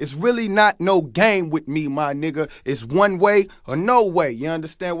down. It's really not no game with me, my nigga. It's one way or no way, you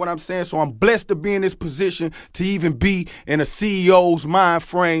understand what I'm saying? So I'm blessed to be in this position to even be in a CEO's mind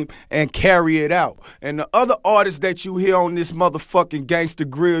frame and carry it out. And the other artists that you hear on this motherfucking Gangsta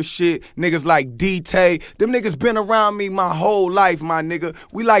Grill shit, niggas like D-Tay, them niggas been around me my whole life, my nigga.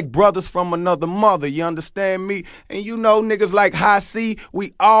 We like brothers from another mother, you understand me? And you know, niggas like High C,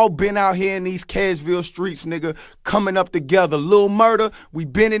 we all been out here in these Cashville streets, nigga, coming up together. Lil Murder, we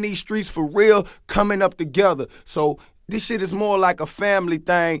been in these streets for real, coming up together. So this shit is more like a family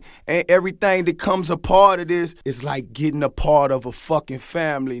thing, and everything that comes a part of this is like getting a part of a fucking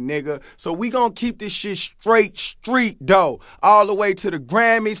family, nigga. So we gonna keep this shit straight street, though. All the way to the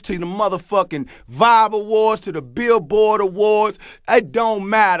Grammys, to the motherfucking Vibe Awards, to the Billboard Awards. It don't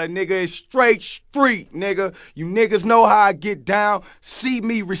matter, nigga. It's straight street, nigga. You niggas know how I get down. See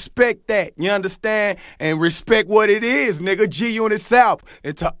me, respect that, you understand? And respect what it is, nigga. G-Unit South.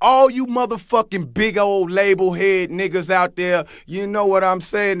 And to all you motherfucking big old label head niggas out there, you know what I'm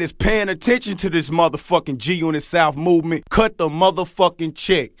saying, is paying attention to this motherfucking G-Unit South movement. Cut the motherfucking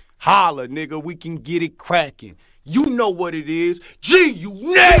check. Holla, nigga, we can get it cracking. You know what it is.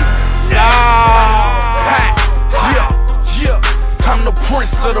 G-Unit! Yeah, I'm the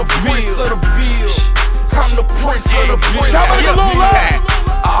prince of the ville. I'm the prince of the ville. Shout out to Lil Love.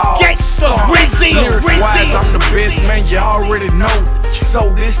 Lyrics wise, I'm the best, man, you already know. So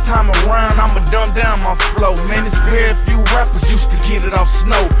this time around, I'ma dumb down my flow. Man, it's very few rappers used to get it off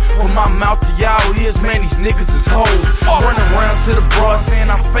snow. From my mouth to y'all ears, man, these niggas is hoes. Running around to the broad saying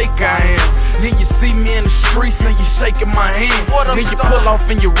I'm fake, I am. Then you see me in the streets and you shaking my hand. Then you pull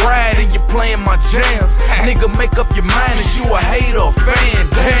off and you ride and you playing my jams. Nigga, make up your mind, is you a hater or fan?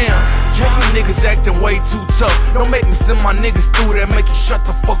 Damn, yeah, you niggas acting way too tough. Don't make me send my niggas through there, make you shut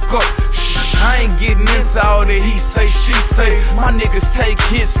the fuck up. I ain't getting into all that he say, she say. My niggas take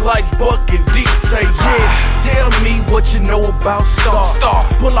hits like Buck and D-Tay, yeah. Tell me what you know about Star.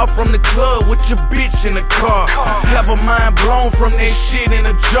 Pull out from the club with your bitch in the car. Have a mind blown from that shit in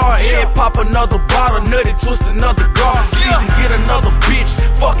a jar. Head pop another bottle, nutty twist another guard. Easy get another bitch,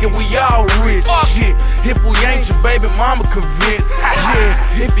 fuck it, we all rich. Shit, if we ain't your baby mama convinced.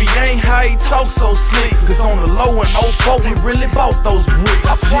 Yeah, if he ain't how he talk so slick. Cause on the low and 04 we really bought those bricks.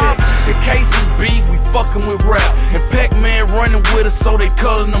 Yeah, the case is big, we fucking with rap. And Pac-Man running with us, so they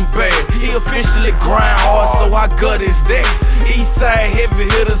callin' him bad. He officially grind hard, so I gut his that. Eastside heavy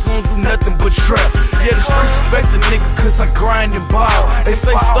hitters don't do nothing but trap. Yeah, the streets respect the nigga cause I grind and ball. They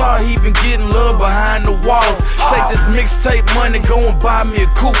say Star, he been getting love behind the walls. Take this mixtape money, go and buy me a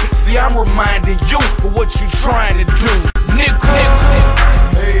coupe. See, I'm reminding you of what you trying to do, nigga.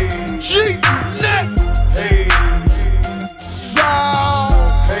 Hey, G-Net. Hey,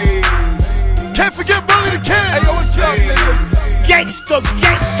 hey. Can't forget Bully the Kid. Hey, yo, what's up, nigga? Gangsta.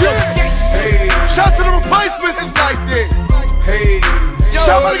 Hey, shout to the replacements. It's like this. Hey,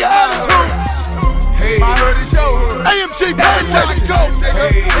 shout out to your attitude. Hey, I heard it show. AMG, let's go,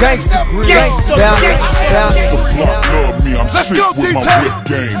 nigga. Gangsta, balance. The block love me, I'm sick with my whip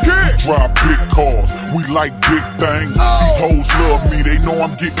game. Drive big cars, we like big things. These hoes love me, they know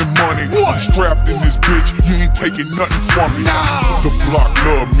I'm getting money. I'm strapped in this bitch, you ain't taking nothing from me. The block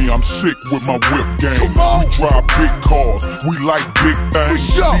love me, I'm sick with my whip game. We drive big cars, we like big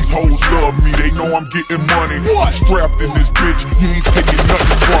things. These hoes love me, they know I'm getting money. I'm strapped in this bitch, you ain't taking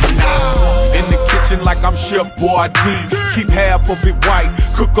nothing from me. In the kitchen like I'm Chef Boyardee. Keep half of it white,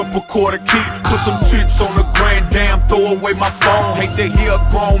 cook up a quarter key. Put some tits on the grand dam, throw away my phone. Hate to hear a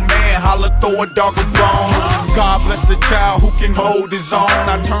grown man holler, throw a dog a bone. God bless the child who can hold his own.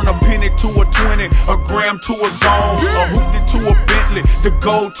 I turn a penny to a 20, a gram to a zone. A hoopty to a Bentley, the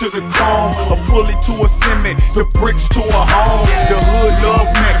gold to the chrome. A fully to a cement, the bricks to a home. The hood love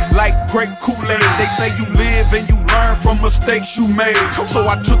me like great Kool-Aid. They say you live and you learn from mistakes you made. So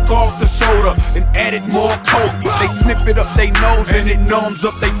I took off the soda and added more coke. They snip it up they nose and it numbs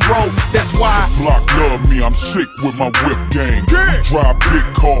up they throat. That's why the block love me, I'm sick with my whip game. We drive big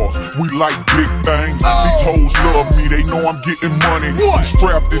cars, we like big things. These hoes love me, they know I'm getting money. I'm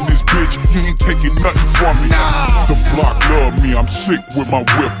strapped in this bitch, you ain't taking nothing from me. The block love me, I'm sick with my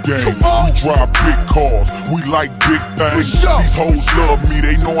whip game. We drive big cars, we like big things. These hoes love me,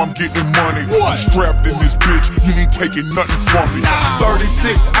 they know I'm getting money. I'm strapped in this bitch, you ain't taking nothing from me.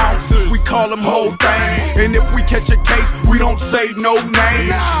 36 ounces, we call them whole things. And if we catch a case, we don't say no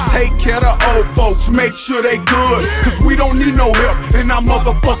names. Take care of old folks, make sure they good. Cause we don't need no help in our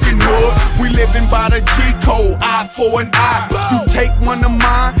motherfucking hood. We living by the G-code, eye for an eye. You take one of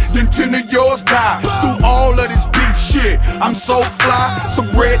mine, then 10 of yours die. Through all of this beef shit, I'm so fly. Some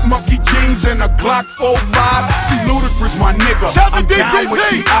red monkey jeans and a Glock 45. See Ludacris, my nigga, I'm down with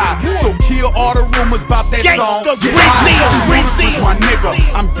T.I. So kill all the rumors about that song. Get high. Ludacris, my nigga,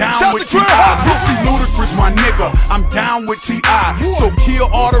 I'm down with T.I. See Ludacris, my nigga, I'm down with T.I. So kill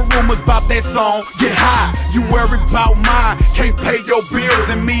all the rumors about that song. Get high. You worry about mine, can't pay your bills,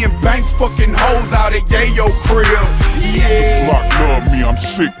 and me and Banks fucking hoes out at Yayo crib. Yeah. Block love me, I'm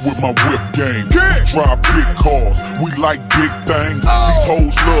sick with my whip game. We drive big cars, we like big things. These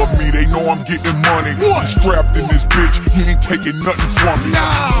hoes love me, they know I'm getting money. I'm strapped in this bitch, you ain't taking nothing from me.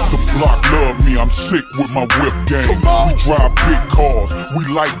 The block love me, I'm sick with my whip game. We drive big cars, we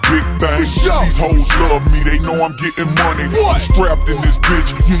like big things. These hoes love me, they know I'm getting money. I'm strapped in this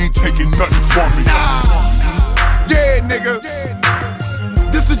bitch, you ain't taking nothing from me. Yeah, nigga.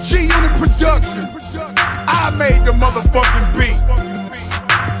 This is G-Unit production. I made the motherfucking beat.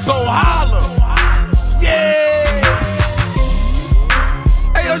 So holla. Yeah.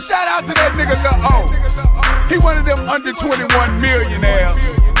 Hey, yo, shout out to that nigga Lil O. He one of them under 21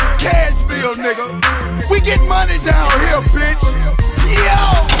 millionaires. Cashville, nigga. We get money down here, bitch.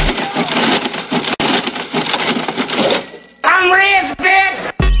 Yo. I'm rich, bitch.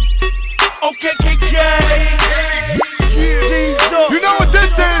 Okay, KK. You know what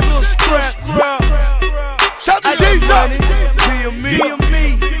this is? Shout to Jesus.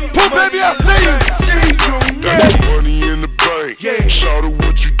 Pooh, baby, I see you. Got money in the bank. Shout out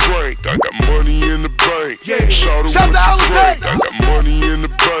what you drink. I got money in the bank. Shout out to Outta. I got money in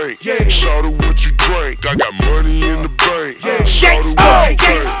bank. Shawty, what you drink? I got money in the bank. Shawty,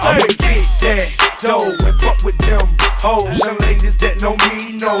 I'ma get that dough and fuck with them hoes. Young ladies that know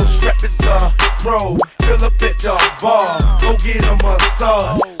me know Scrappy's a pro. Fill up at the bar, go get a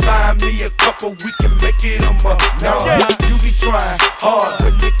massage. Buy me a couple, we can make it a massage. You be trying hard,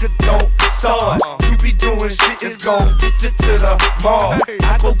 but nigga don't start. You be doing shit, it's gon' get you to the mall.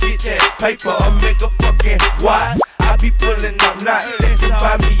 I go get that paper, a nigga fucking watch. I be pulling up knots, let you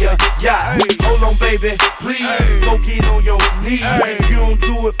buy me a yacht. Hold on, baby, please, go get on your knees. You don't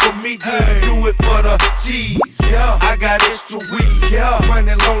do it for me, then you do it for the cheese. I got extra weed,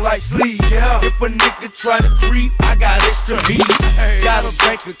 running long like sleep. If a nigga try to creep, I got extra heat. Got a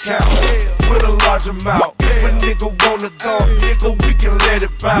bank account with a large amount. If a nigga wanna go, nigga, we can let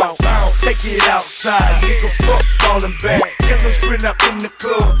it bounce. Take it outside, nigga, fuck falling back. Get them sprint up in the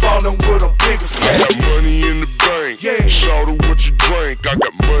club, falling with a bigger stack. I got money in the bank. Shawty, what you drink? I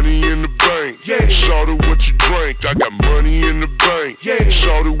got money in the bank. Shawty, what you drink? I got money in the bank.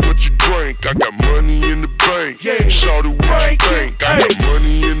 Shawty, what you drink? I got money in the bank. Shawty, what you think? I got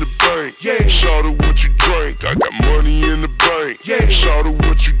money in the bank. Shawty, what you drink? I got money in the bank. Shawty,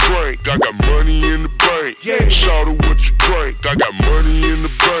 what you drink? I got money in the bank. Shawty, what you drink? I got money in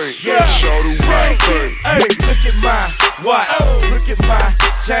the bank. Shawty, what you think? Hey, look at my watch, look at my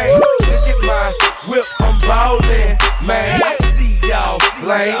chain, look at my whip, I'm ballin', man. I see y'all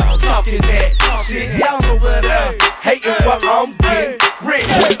lame, talking that shit. Y'all know what up, hating while I'm getting rich.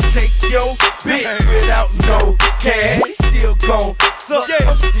 Take your bitch without no cash, she still gon' suck,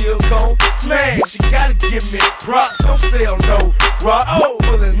 I'm still gon' smash. She gotta give me props, don't sell no rock. I'm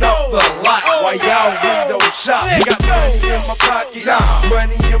pulling up the lot while y'all window shop. Got money in my pocket,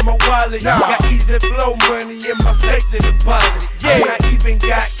 money in my wallet, got easy flow money in my safety deposit. I even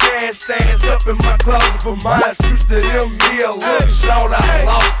got cash stashed up in my closet, but my excuse to them meal look short, I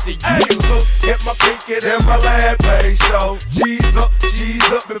lost it. You can look at my pinky and my last page show. Cheese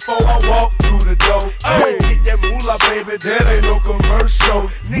up before I walk through the door. Get that moolah, baby, that ain't no commercial.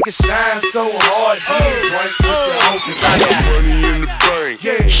 Nigga shine so hard, drink with your hoe, 'cause I got money in the bank.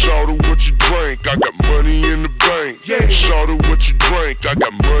 Shawty, what you drink? I got money in the bank. Shawty, what you drink? I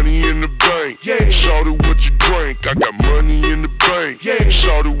got money in the bank. Shawty, what you drink? I got money in the bank.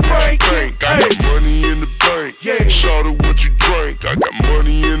 Shawty, what you think? I got money in the bank. Shawty, what you drink? I got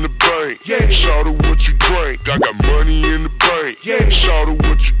money in the bank. Shawty, what you drink? I got money in the bank. Shawty,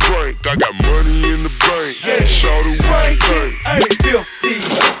 what you drink? I got money in the bank. Shawty, what you drink? Hey, filthy,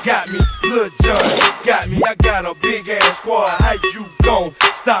 got me. Lil John, got me. I got a big ass squad. How you gon'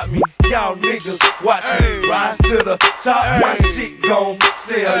 stop me? Y'all niggas watch me rise to the top. My shit gon'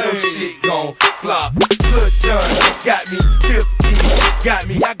 sell, your shit gon' flop. Lil John, got me. Filthy, got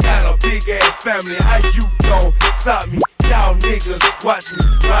me. I got a big ass family. How you gon' stop me? Y'all niggas watch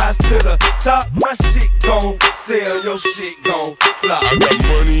me rise to the top. My shit gon' sell, your shit gon' flop. I got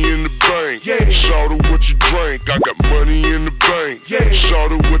money in the bank. Shawty, what you drink? I got money in the bank.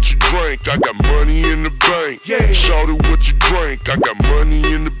 Shawty, what you drink? I got money in the bank. Shawty, what you drink? I got money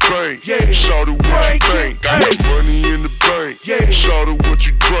in the bank. Shawty, what you think? I got money in the bank. Shawty, what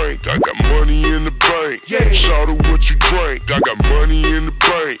you drink? I got money in the bank. Shawty, what you drink? I got money in the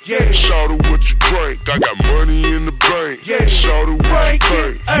bank. Shawty, what you drink? I got money in the bank. Shawty, what you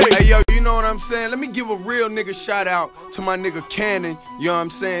think? Hey yo, you know what I'm saying? Let me give a real nigga shout out to my nigga Cannon. You know what I'm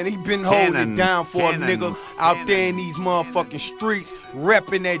saying? He been holding it down for a nigga out there in these motherfucking streets,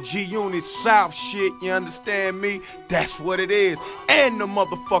 repping that G-Unit South shit. You understand me? That's what it is. And the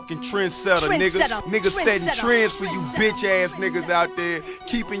motherfucking trendsetter, nigga. Niggas setting trends for you bitch ass niggas out there,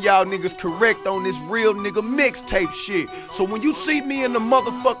 keeping y'all niggas correct on this real nigga mixtape shit. So when you see me in the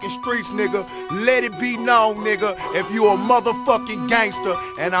motherfucking streets, nigga, let it be known, nigga, if you a motherfucking gangster,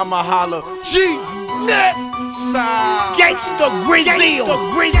 and I'ma holler G-Net South. Gangsta Grizzle.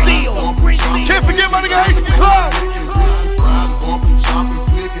 Can't forget my nigga Ace Club.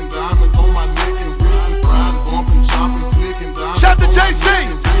 Shout to JC,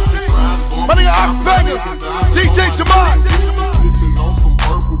 my nigga Oxbanger, DJ Jamal.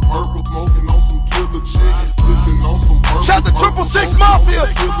 Shout to 666 Mafia.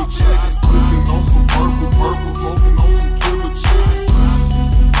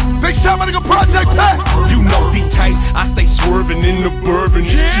 Big shout my nigga Project Pack. You know D-Tay, I stay swerving in the bourbon.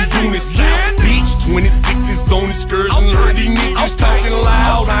 It's G-Unit South Beach, 26s on the skirt and heard these niggas talking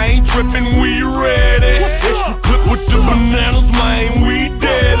loud. I ain't tripping, we ready. Extra clip with the bananas, man, we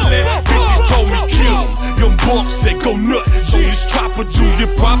deadly. 50 told me kill him, young buck said go nuts. So this chopper do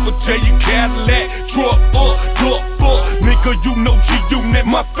your proper, tell your Cadillac, truck up, duck fuck. Nigga, you know G-Unit,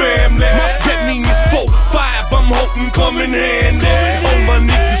 my family. That mean it's 4-5, I'm hoping coming handy. All my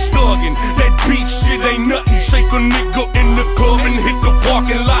niggas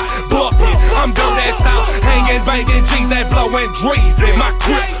banging G's that blowing drees in my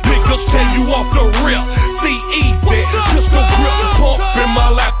grip. Niggas tell you off the rip, see easy. Pistol grip, pump in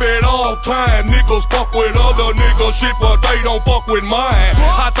my lap at all time. Niggas fuck with other niggas shit, but they don't fuck with mine.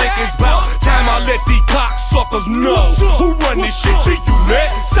 I think it's about time I let these cocksuckers know who run this shit.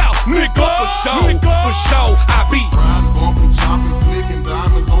 G-Unit, South nigga for sure, for sure. I be riding, bumping, chopping, flicking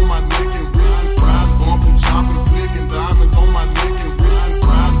diamonds on my neck and wrist. Riding, bumping, chopping, flicking diamonds on my neck and wrist.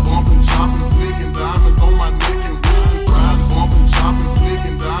 Riding, bumping, chopping, flicking diamonds on my neck and wrist. Riding, bumping, chopping,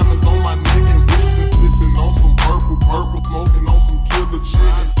 flicking diamonds on my neck and wrist. Flipping on some purple, smoking on some killer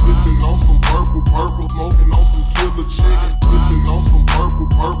chicken. Flipping on some purple, smoking on some killer chicken. Flipping on some purple,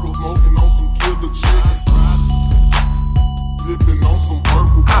 smoking on some killer chicken. Sippin' on some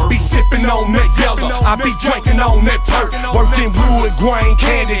purple. I be sippin' on that yellow, I be drinking on that Purp. Working wood grain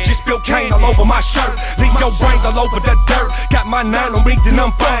candy, just spill cane all over my shirt. Leave your brain all over the dirt. Got my 9 on me, then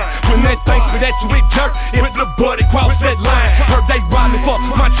I'm fine. When that thing spit at you, it jerk. If the buddy cross that line, heard they robbing for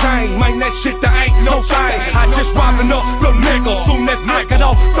my chain. Man, that shit, there ain't no thing. I just robbing up the nigga, soon as I get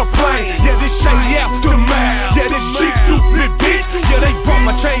off the plane. Yeah, this shady out the man. Yeah, this G-Unit bitch. Yeah, they brought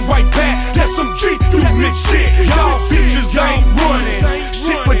my chain right back. That's some G-Unit shit. Y'all bitches ain't running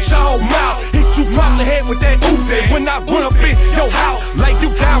shit with y'all mouth. Hit you round the head with that Uzi when I run up in your house. Lay you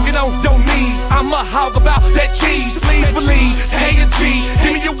down, get on your knees. I'm a hog about that cheese. Please believe, hey a G,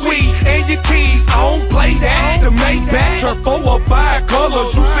 give me your weed and your keys. I don't play that. The Maybach, turbo or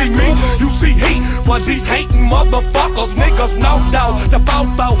bi-colors. You see me, you see heat. But these hating motherfuckers, niggas no no. The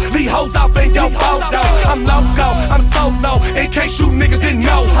photo, these hoes off in your photo. I'm loco, I'm solo. In case you niggas didn't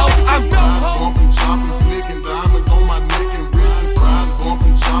know, ho, I'm bumping, chopping, flicking diamonds on my neck and wrist. Riding,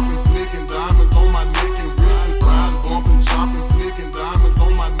 bumping, chopping, flicking diamonds on my neck and wrist. Riding, bumping, chopping, flicking diamonds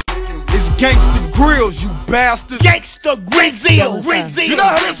on my neck and wrist. It's Gangsta Grills, you bastard. Gangsta Grizzly. You know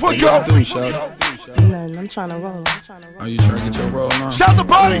how this one go? Nothing, I'm trying to roll. Are you trying to get your roll on? Shout the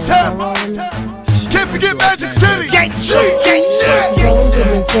party time. Can't forget Magic City. Roll with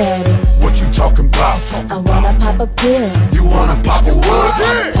me, daddy. What you talking about? I wanna pop a pill. You wanna pop a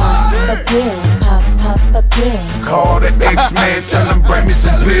what? Pop a pill. Pop a pill. Call the X-Man, tell him bring me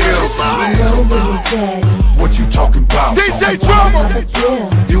some pills. Roll with me, daddy. What you talking about? DJ Drama. Pop a pill.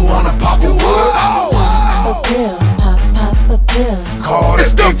 You wanna pop a what? Pop a pill. Pop a pill. Call the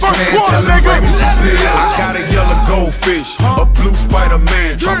X-Man, tell him bring me some pills. I got a yellow goldfish, a blue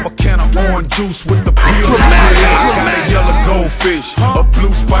Spider-Man. Drop a can of orange juice with the pills. I got a yellow goldfish, a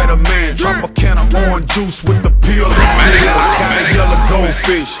blue Spider-Man. Drop a can of orange juice with the pills. I got a yellow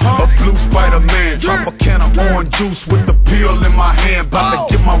goldfish, a blue Spider-Man. Drop a can of orange juice with the pill in my hand. About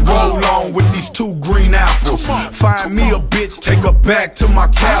to get my roll on with these 2 green apples. Find me a bitch, take her back to my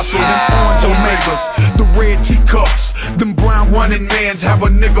castle. Them orange omegas, the red teacups, them brown running mans have a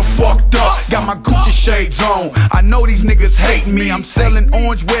nigga fucked up. Got my Gucci shades on, I know these niggas hate me. I'm selling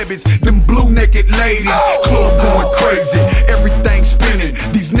orange webbies, them blue naked ladies. Club going crazy, everything spinning.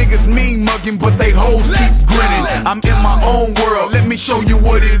 These niggas mean mugging, but they hoes keep grinning. I'm in my own world, let me show you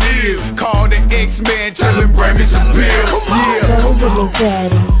what it is. Call the X-Man, tell him bring me some pills. Yeah, Roll with me,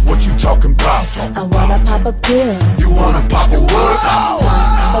 daddy. what you talking about? I wanna pop a pill. You wanna pop a what?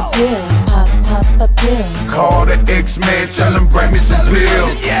 Pop a pill. Pop a pill. Call the X-Man, tell him bring me some pills. Roll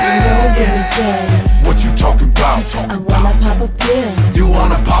with me, daddy. What you talking about? I wanna pop a pill. You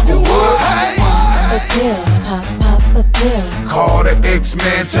wanna pop a what? Pop a pill. Pop a pill. Call the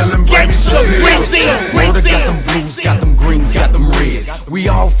X-Man, tell him bring me some pills. Murder got them blues, got them greens, got them reds. We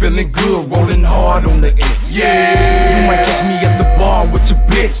all feeling good, rolling hard on the X. Yeah. You might catch me at the bar with your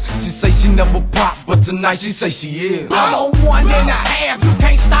bitch. She say she never pop, but tonight she say she is. I'm on 1.5, you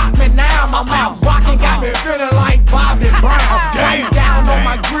can't stop me now. My mouth rocking got me feeling like Bobby Brown. Damn. Down on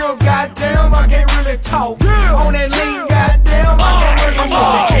my grill, goddamn, I can't really talk. On that lean, goddamn, I can't really I'm on the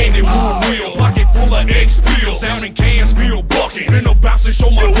walk. candy wood wheel, pocket full of X pills. Down in Cansville, bucket. Been about to show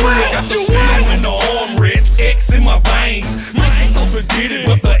my grill. Got the steel in the armrest, X in my veins. Man, she so sedated,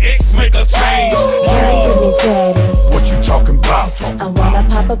 but the X make a change. Roll with me, daddy. What you talking about? I wanna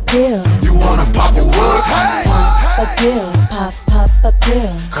pop a pill. You wanna pop a what? Pop a pill. Pop a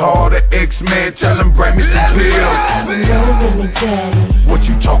pill. Call the X-Man, tell him bring me some pills. Roll with me, daddy. What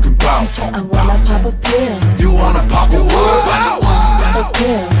you talking about? I wanna pop a pill. You wanna pop a what? Pop a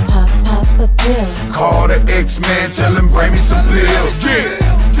pill. Pop a pill. Call the X-Man, tell him bring me some pills.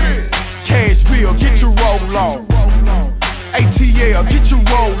 Cashville, get your roll on. ATL, get your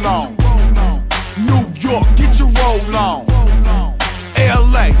roll on. New York, get your roll on.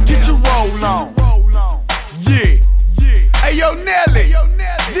 LA, get your roll on. Yeah. Hey yo, Nelly,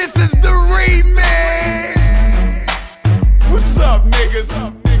 this is the remix. What's up, niggas?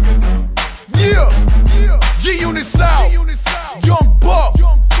 Yeah. G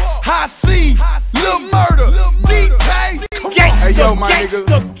go, my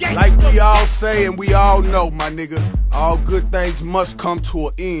nigga. Like we all say and we all know, my nigga, all good things must come to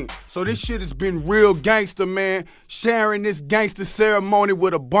an end. So this shit has been real gangster, man. Sharing this gangster ceremony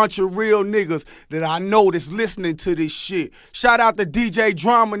with a bunch of real niggas that I know that's listening to this shit. Shout out to DJ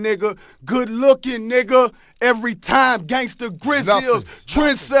Drama, nigga. Good looking, nigga. Every time, Gangsta Grizzlies,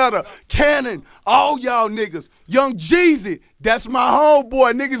 Trendsetter, Cannon, all y'all niggas. Young Jeezy, that's my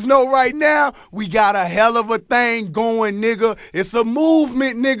homeboy. Niggas know right now, we got a hell of a thing going, nigga. It's a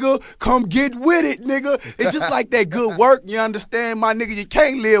movement, nigga. Come get with it, nigga. It's just like that good work, you understand, my nigga? You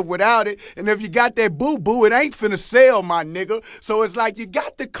can't live without it. And if you got that boo-boo, it ain't finna sell, my nigga. So it's like you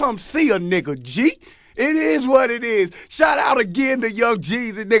got to come see a nigga, G. It is what it is. Shout out again to Young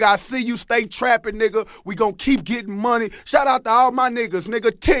Jeezy, nigga. I see you, stay trapping, nigga. We gon' keep getting money. Shout out to all my niggas,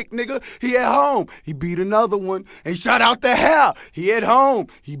 nigga. Tick, nigga, he at home. He beat another one. And shout out to Hal. He at home.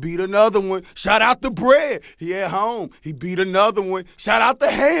 He beat another one. Shout out to Bread. He at home. He beat another one. Shout out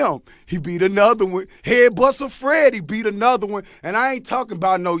to Ham. He beat another one. Head Buster Fred. He beat another one. And I ain't talking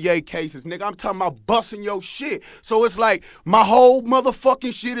about no yay cases, nigga. I'm talking about busting your shit. So it's like my whole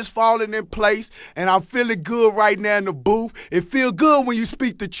motherfucking shit is falling in place. And I'm feeling good right now in the booth. It feel good when you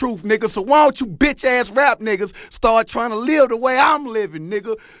speak the truth, nigga. So why don't you bitch ass rap niggas start trying to live the way I'm living,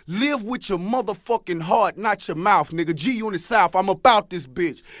 nigga? Live with your motherfucking heart, not your mouth, nigga. G-Unit South, I'm about this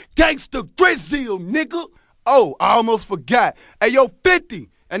bitch. Gangsta Grizzly, nigga. Oh, I almost forgot. Hey, yo, 50.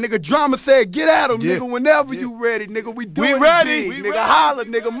 And nigga Drama said, get at him, nigga, whenever you ready, nigga. We doing it big, nigga. Holla,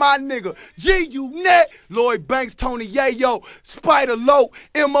 nigga, my nigga. G-Unit, Lloyd Banks, Tony Yayo, Spider Low,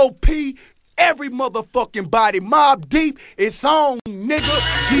 M.O.P., every motherfucking body. Mob Deep, it's on, nigga.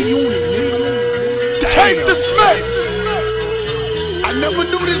 G-Unit, nigga. Taste the Smith. I never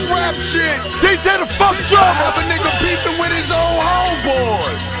knew this rap shit. DJ the fuck drop. I have a nigga beefing with his own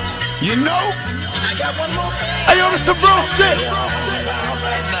homeboys. You know? I got one more. Hey, yo, this some real shit.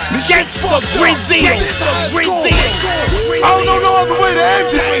 This shit fucked up. I don't know no other way to end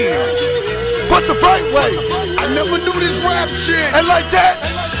it but the right way. I never knew this rap shit. And like that,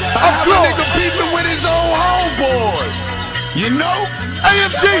 I'm drunk. Nigga beefing with his own homeboys. You know?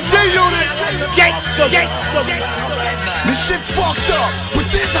 AMG G-Unit. This shit fucked up, but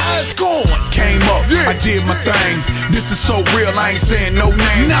this how it's going. Came up, I did my thing. This is so real, I ain't saying no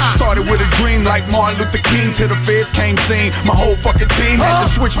name. Started with a dream like Martin Luther King till the feds came seen. My whole fucking team had to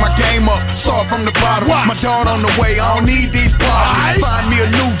switch my game up. Start from the bottom. My daughter on the way, I don't need these problems. Find me a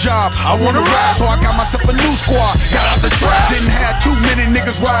new job, I wanna ride, so I got myself a new squad. Got out the trap, didn't have too many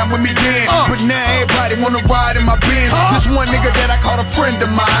niggas riding with me then. But now everybody wanna ride in my Benz. This one nigga that I called a friend of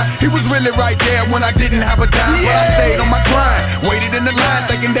mine, he was really right there when I didn't have a dime. But I stayed on my grind, waited in the line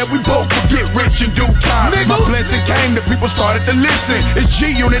thinking that we both would get rich in due time. My blessing came, the people started to listen. It's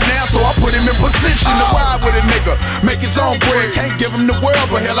G-Unit now, so I put him in position to ride with a nigga, make his own bread. Can't give him the world,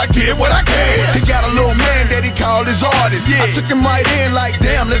 but hell, I did what I can. He got a little man that he called his artist. I took him right in like,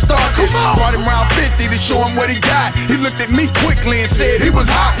 damn, let's start this. Brought him round 50 to show him what he got. He looked at me quickly and said he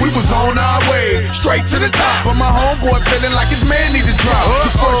was hot. We was on our way, straight to the top. But my homeboy feeling like his man need to drop.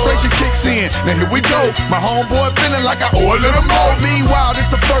 His frustration kicks in, now here we go. My homeboy feeling like I owe a little more. Meanwhile, this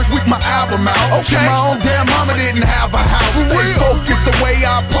the first week my album out. Okay. My own damn mama didn't have a house. Stay focused the way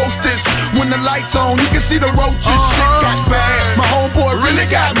I post this. When the lights on, you can see the roaches. Shit got bad. My homeboy really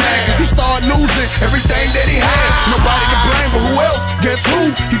got mad. He started losing everything that he had. Nobody to blame, but who else? Guess who?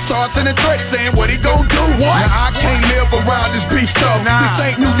 He starts sending threats saying what he gon' do. What? Now I can't live around this beef stuff. This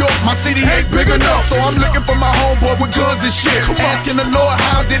ain't New York, my city ain't big enough. So I'm looking for my homeboy with guns and shit. Asking the Lord,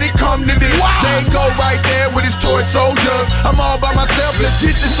 how did it come to this? They go right there with his toy soldiers. I'm all by myself, let's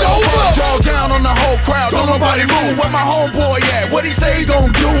get this over. Draw down on the whole crowd, don't nobody move. Where my homeboy at? What he say he gon'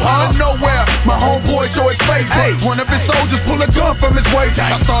 do? Out of nowhere, my homeboy show his face. But one of his soldiers pull a gun from his waist.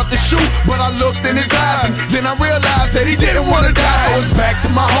 I start to shoot, but I looked in his eyes, and then I realized that he didn't wanna die. So it's back to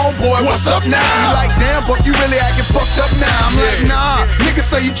my homeboy, what's up now? He like, damn, Buck, you really acting fucked up now. I'm like, nah, niggas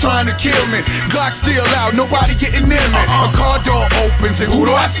say you trying to kill me. Glock still out, nobody getting near me. A car door opens, and who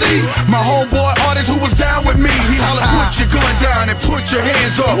do I see? My homeboy artist who was down with me. He holla, put your gun down and put your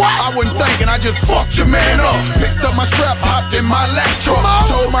hands up. I wasn't thinking, I just fucked your man up. Picked up my strap, hopped in my lap truck.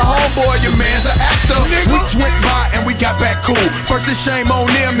 Told my homeboy, your man's an actor. Weeks went by and we got back cool. First it's shame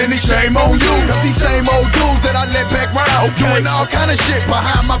on them, then it's shame on you. Cause these same old dudes that I let back round, doing all kind of shit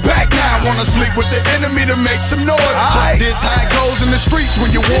behind my back now. Wanna sleep with the enemy to make some noise. But this how it goes in the streets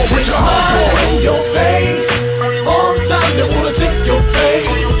when you walk with your homeboy. In your face, all the time they wanna take your place.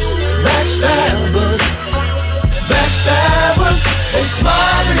 Backstabbers, backstabbers, they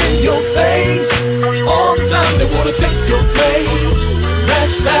smiling in your face. All the time they wanna take your place.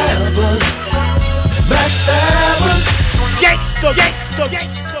 Backstabbers, backstabbers. Gangsta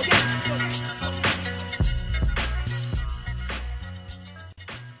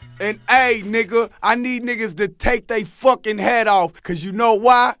And hey, nigga, I need niggas to take they fucking head off. Cause you know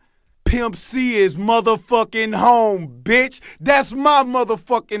why? Pimp C is motherfucking home, bitch. That's my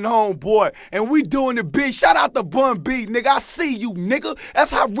motherfucking home, boy. And we doing it big. Shout out to Bun B, nigga. I see you, nigga.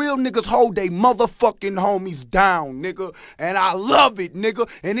 That's how real niggas hold they motherfucking homies down, nigga. And I love it, nigga.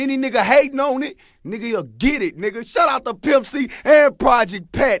 And any nigga hating on it, nigga, you'll get it, nigga. Shout out to Pimp C and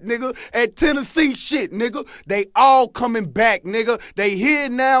Project Pat, nigga. At Tennessee shit, nigga. They all coming back, nigga. They here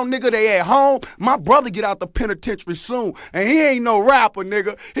now, nigga. They at home. My brother get out the penitentiary soon. And he ain't no rapper,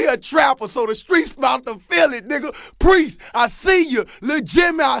 nigga. He a trapper, so the streets about to feel it, nigga. Priest, I see you. Lil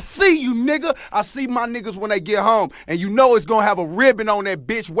Jimmy, I see you, nigga. I see my niggas when they get home. And you know it's gonna have a ribbon on that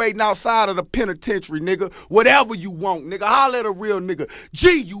bitch waiting outside of the penitentiary, nigga. Whatever you want, nigga. Holla at a real nigga.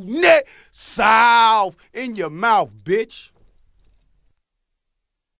 G, you net south in your mouth, bitch.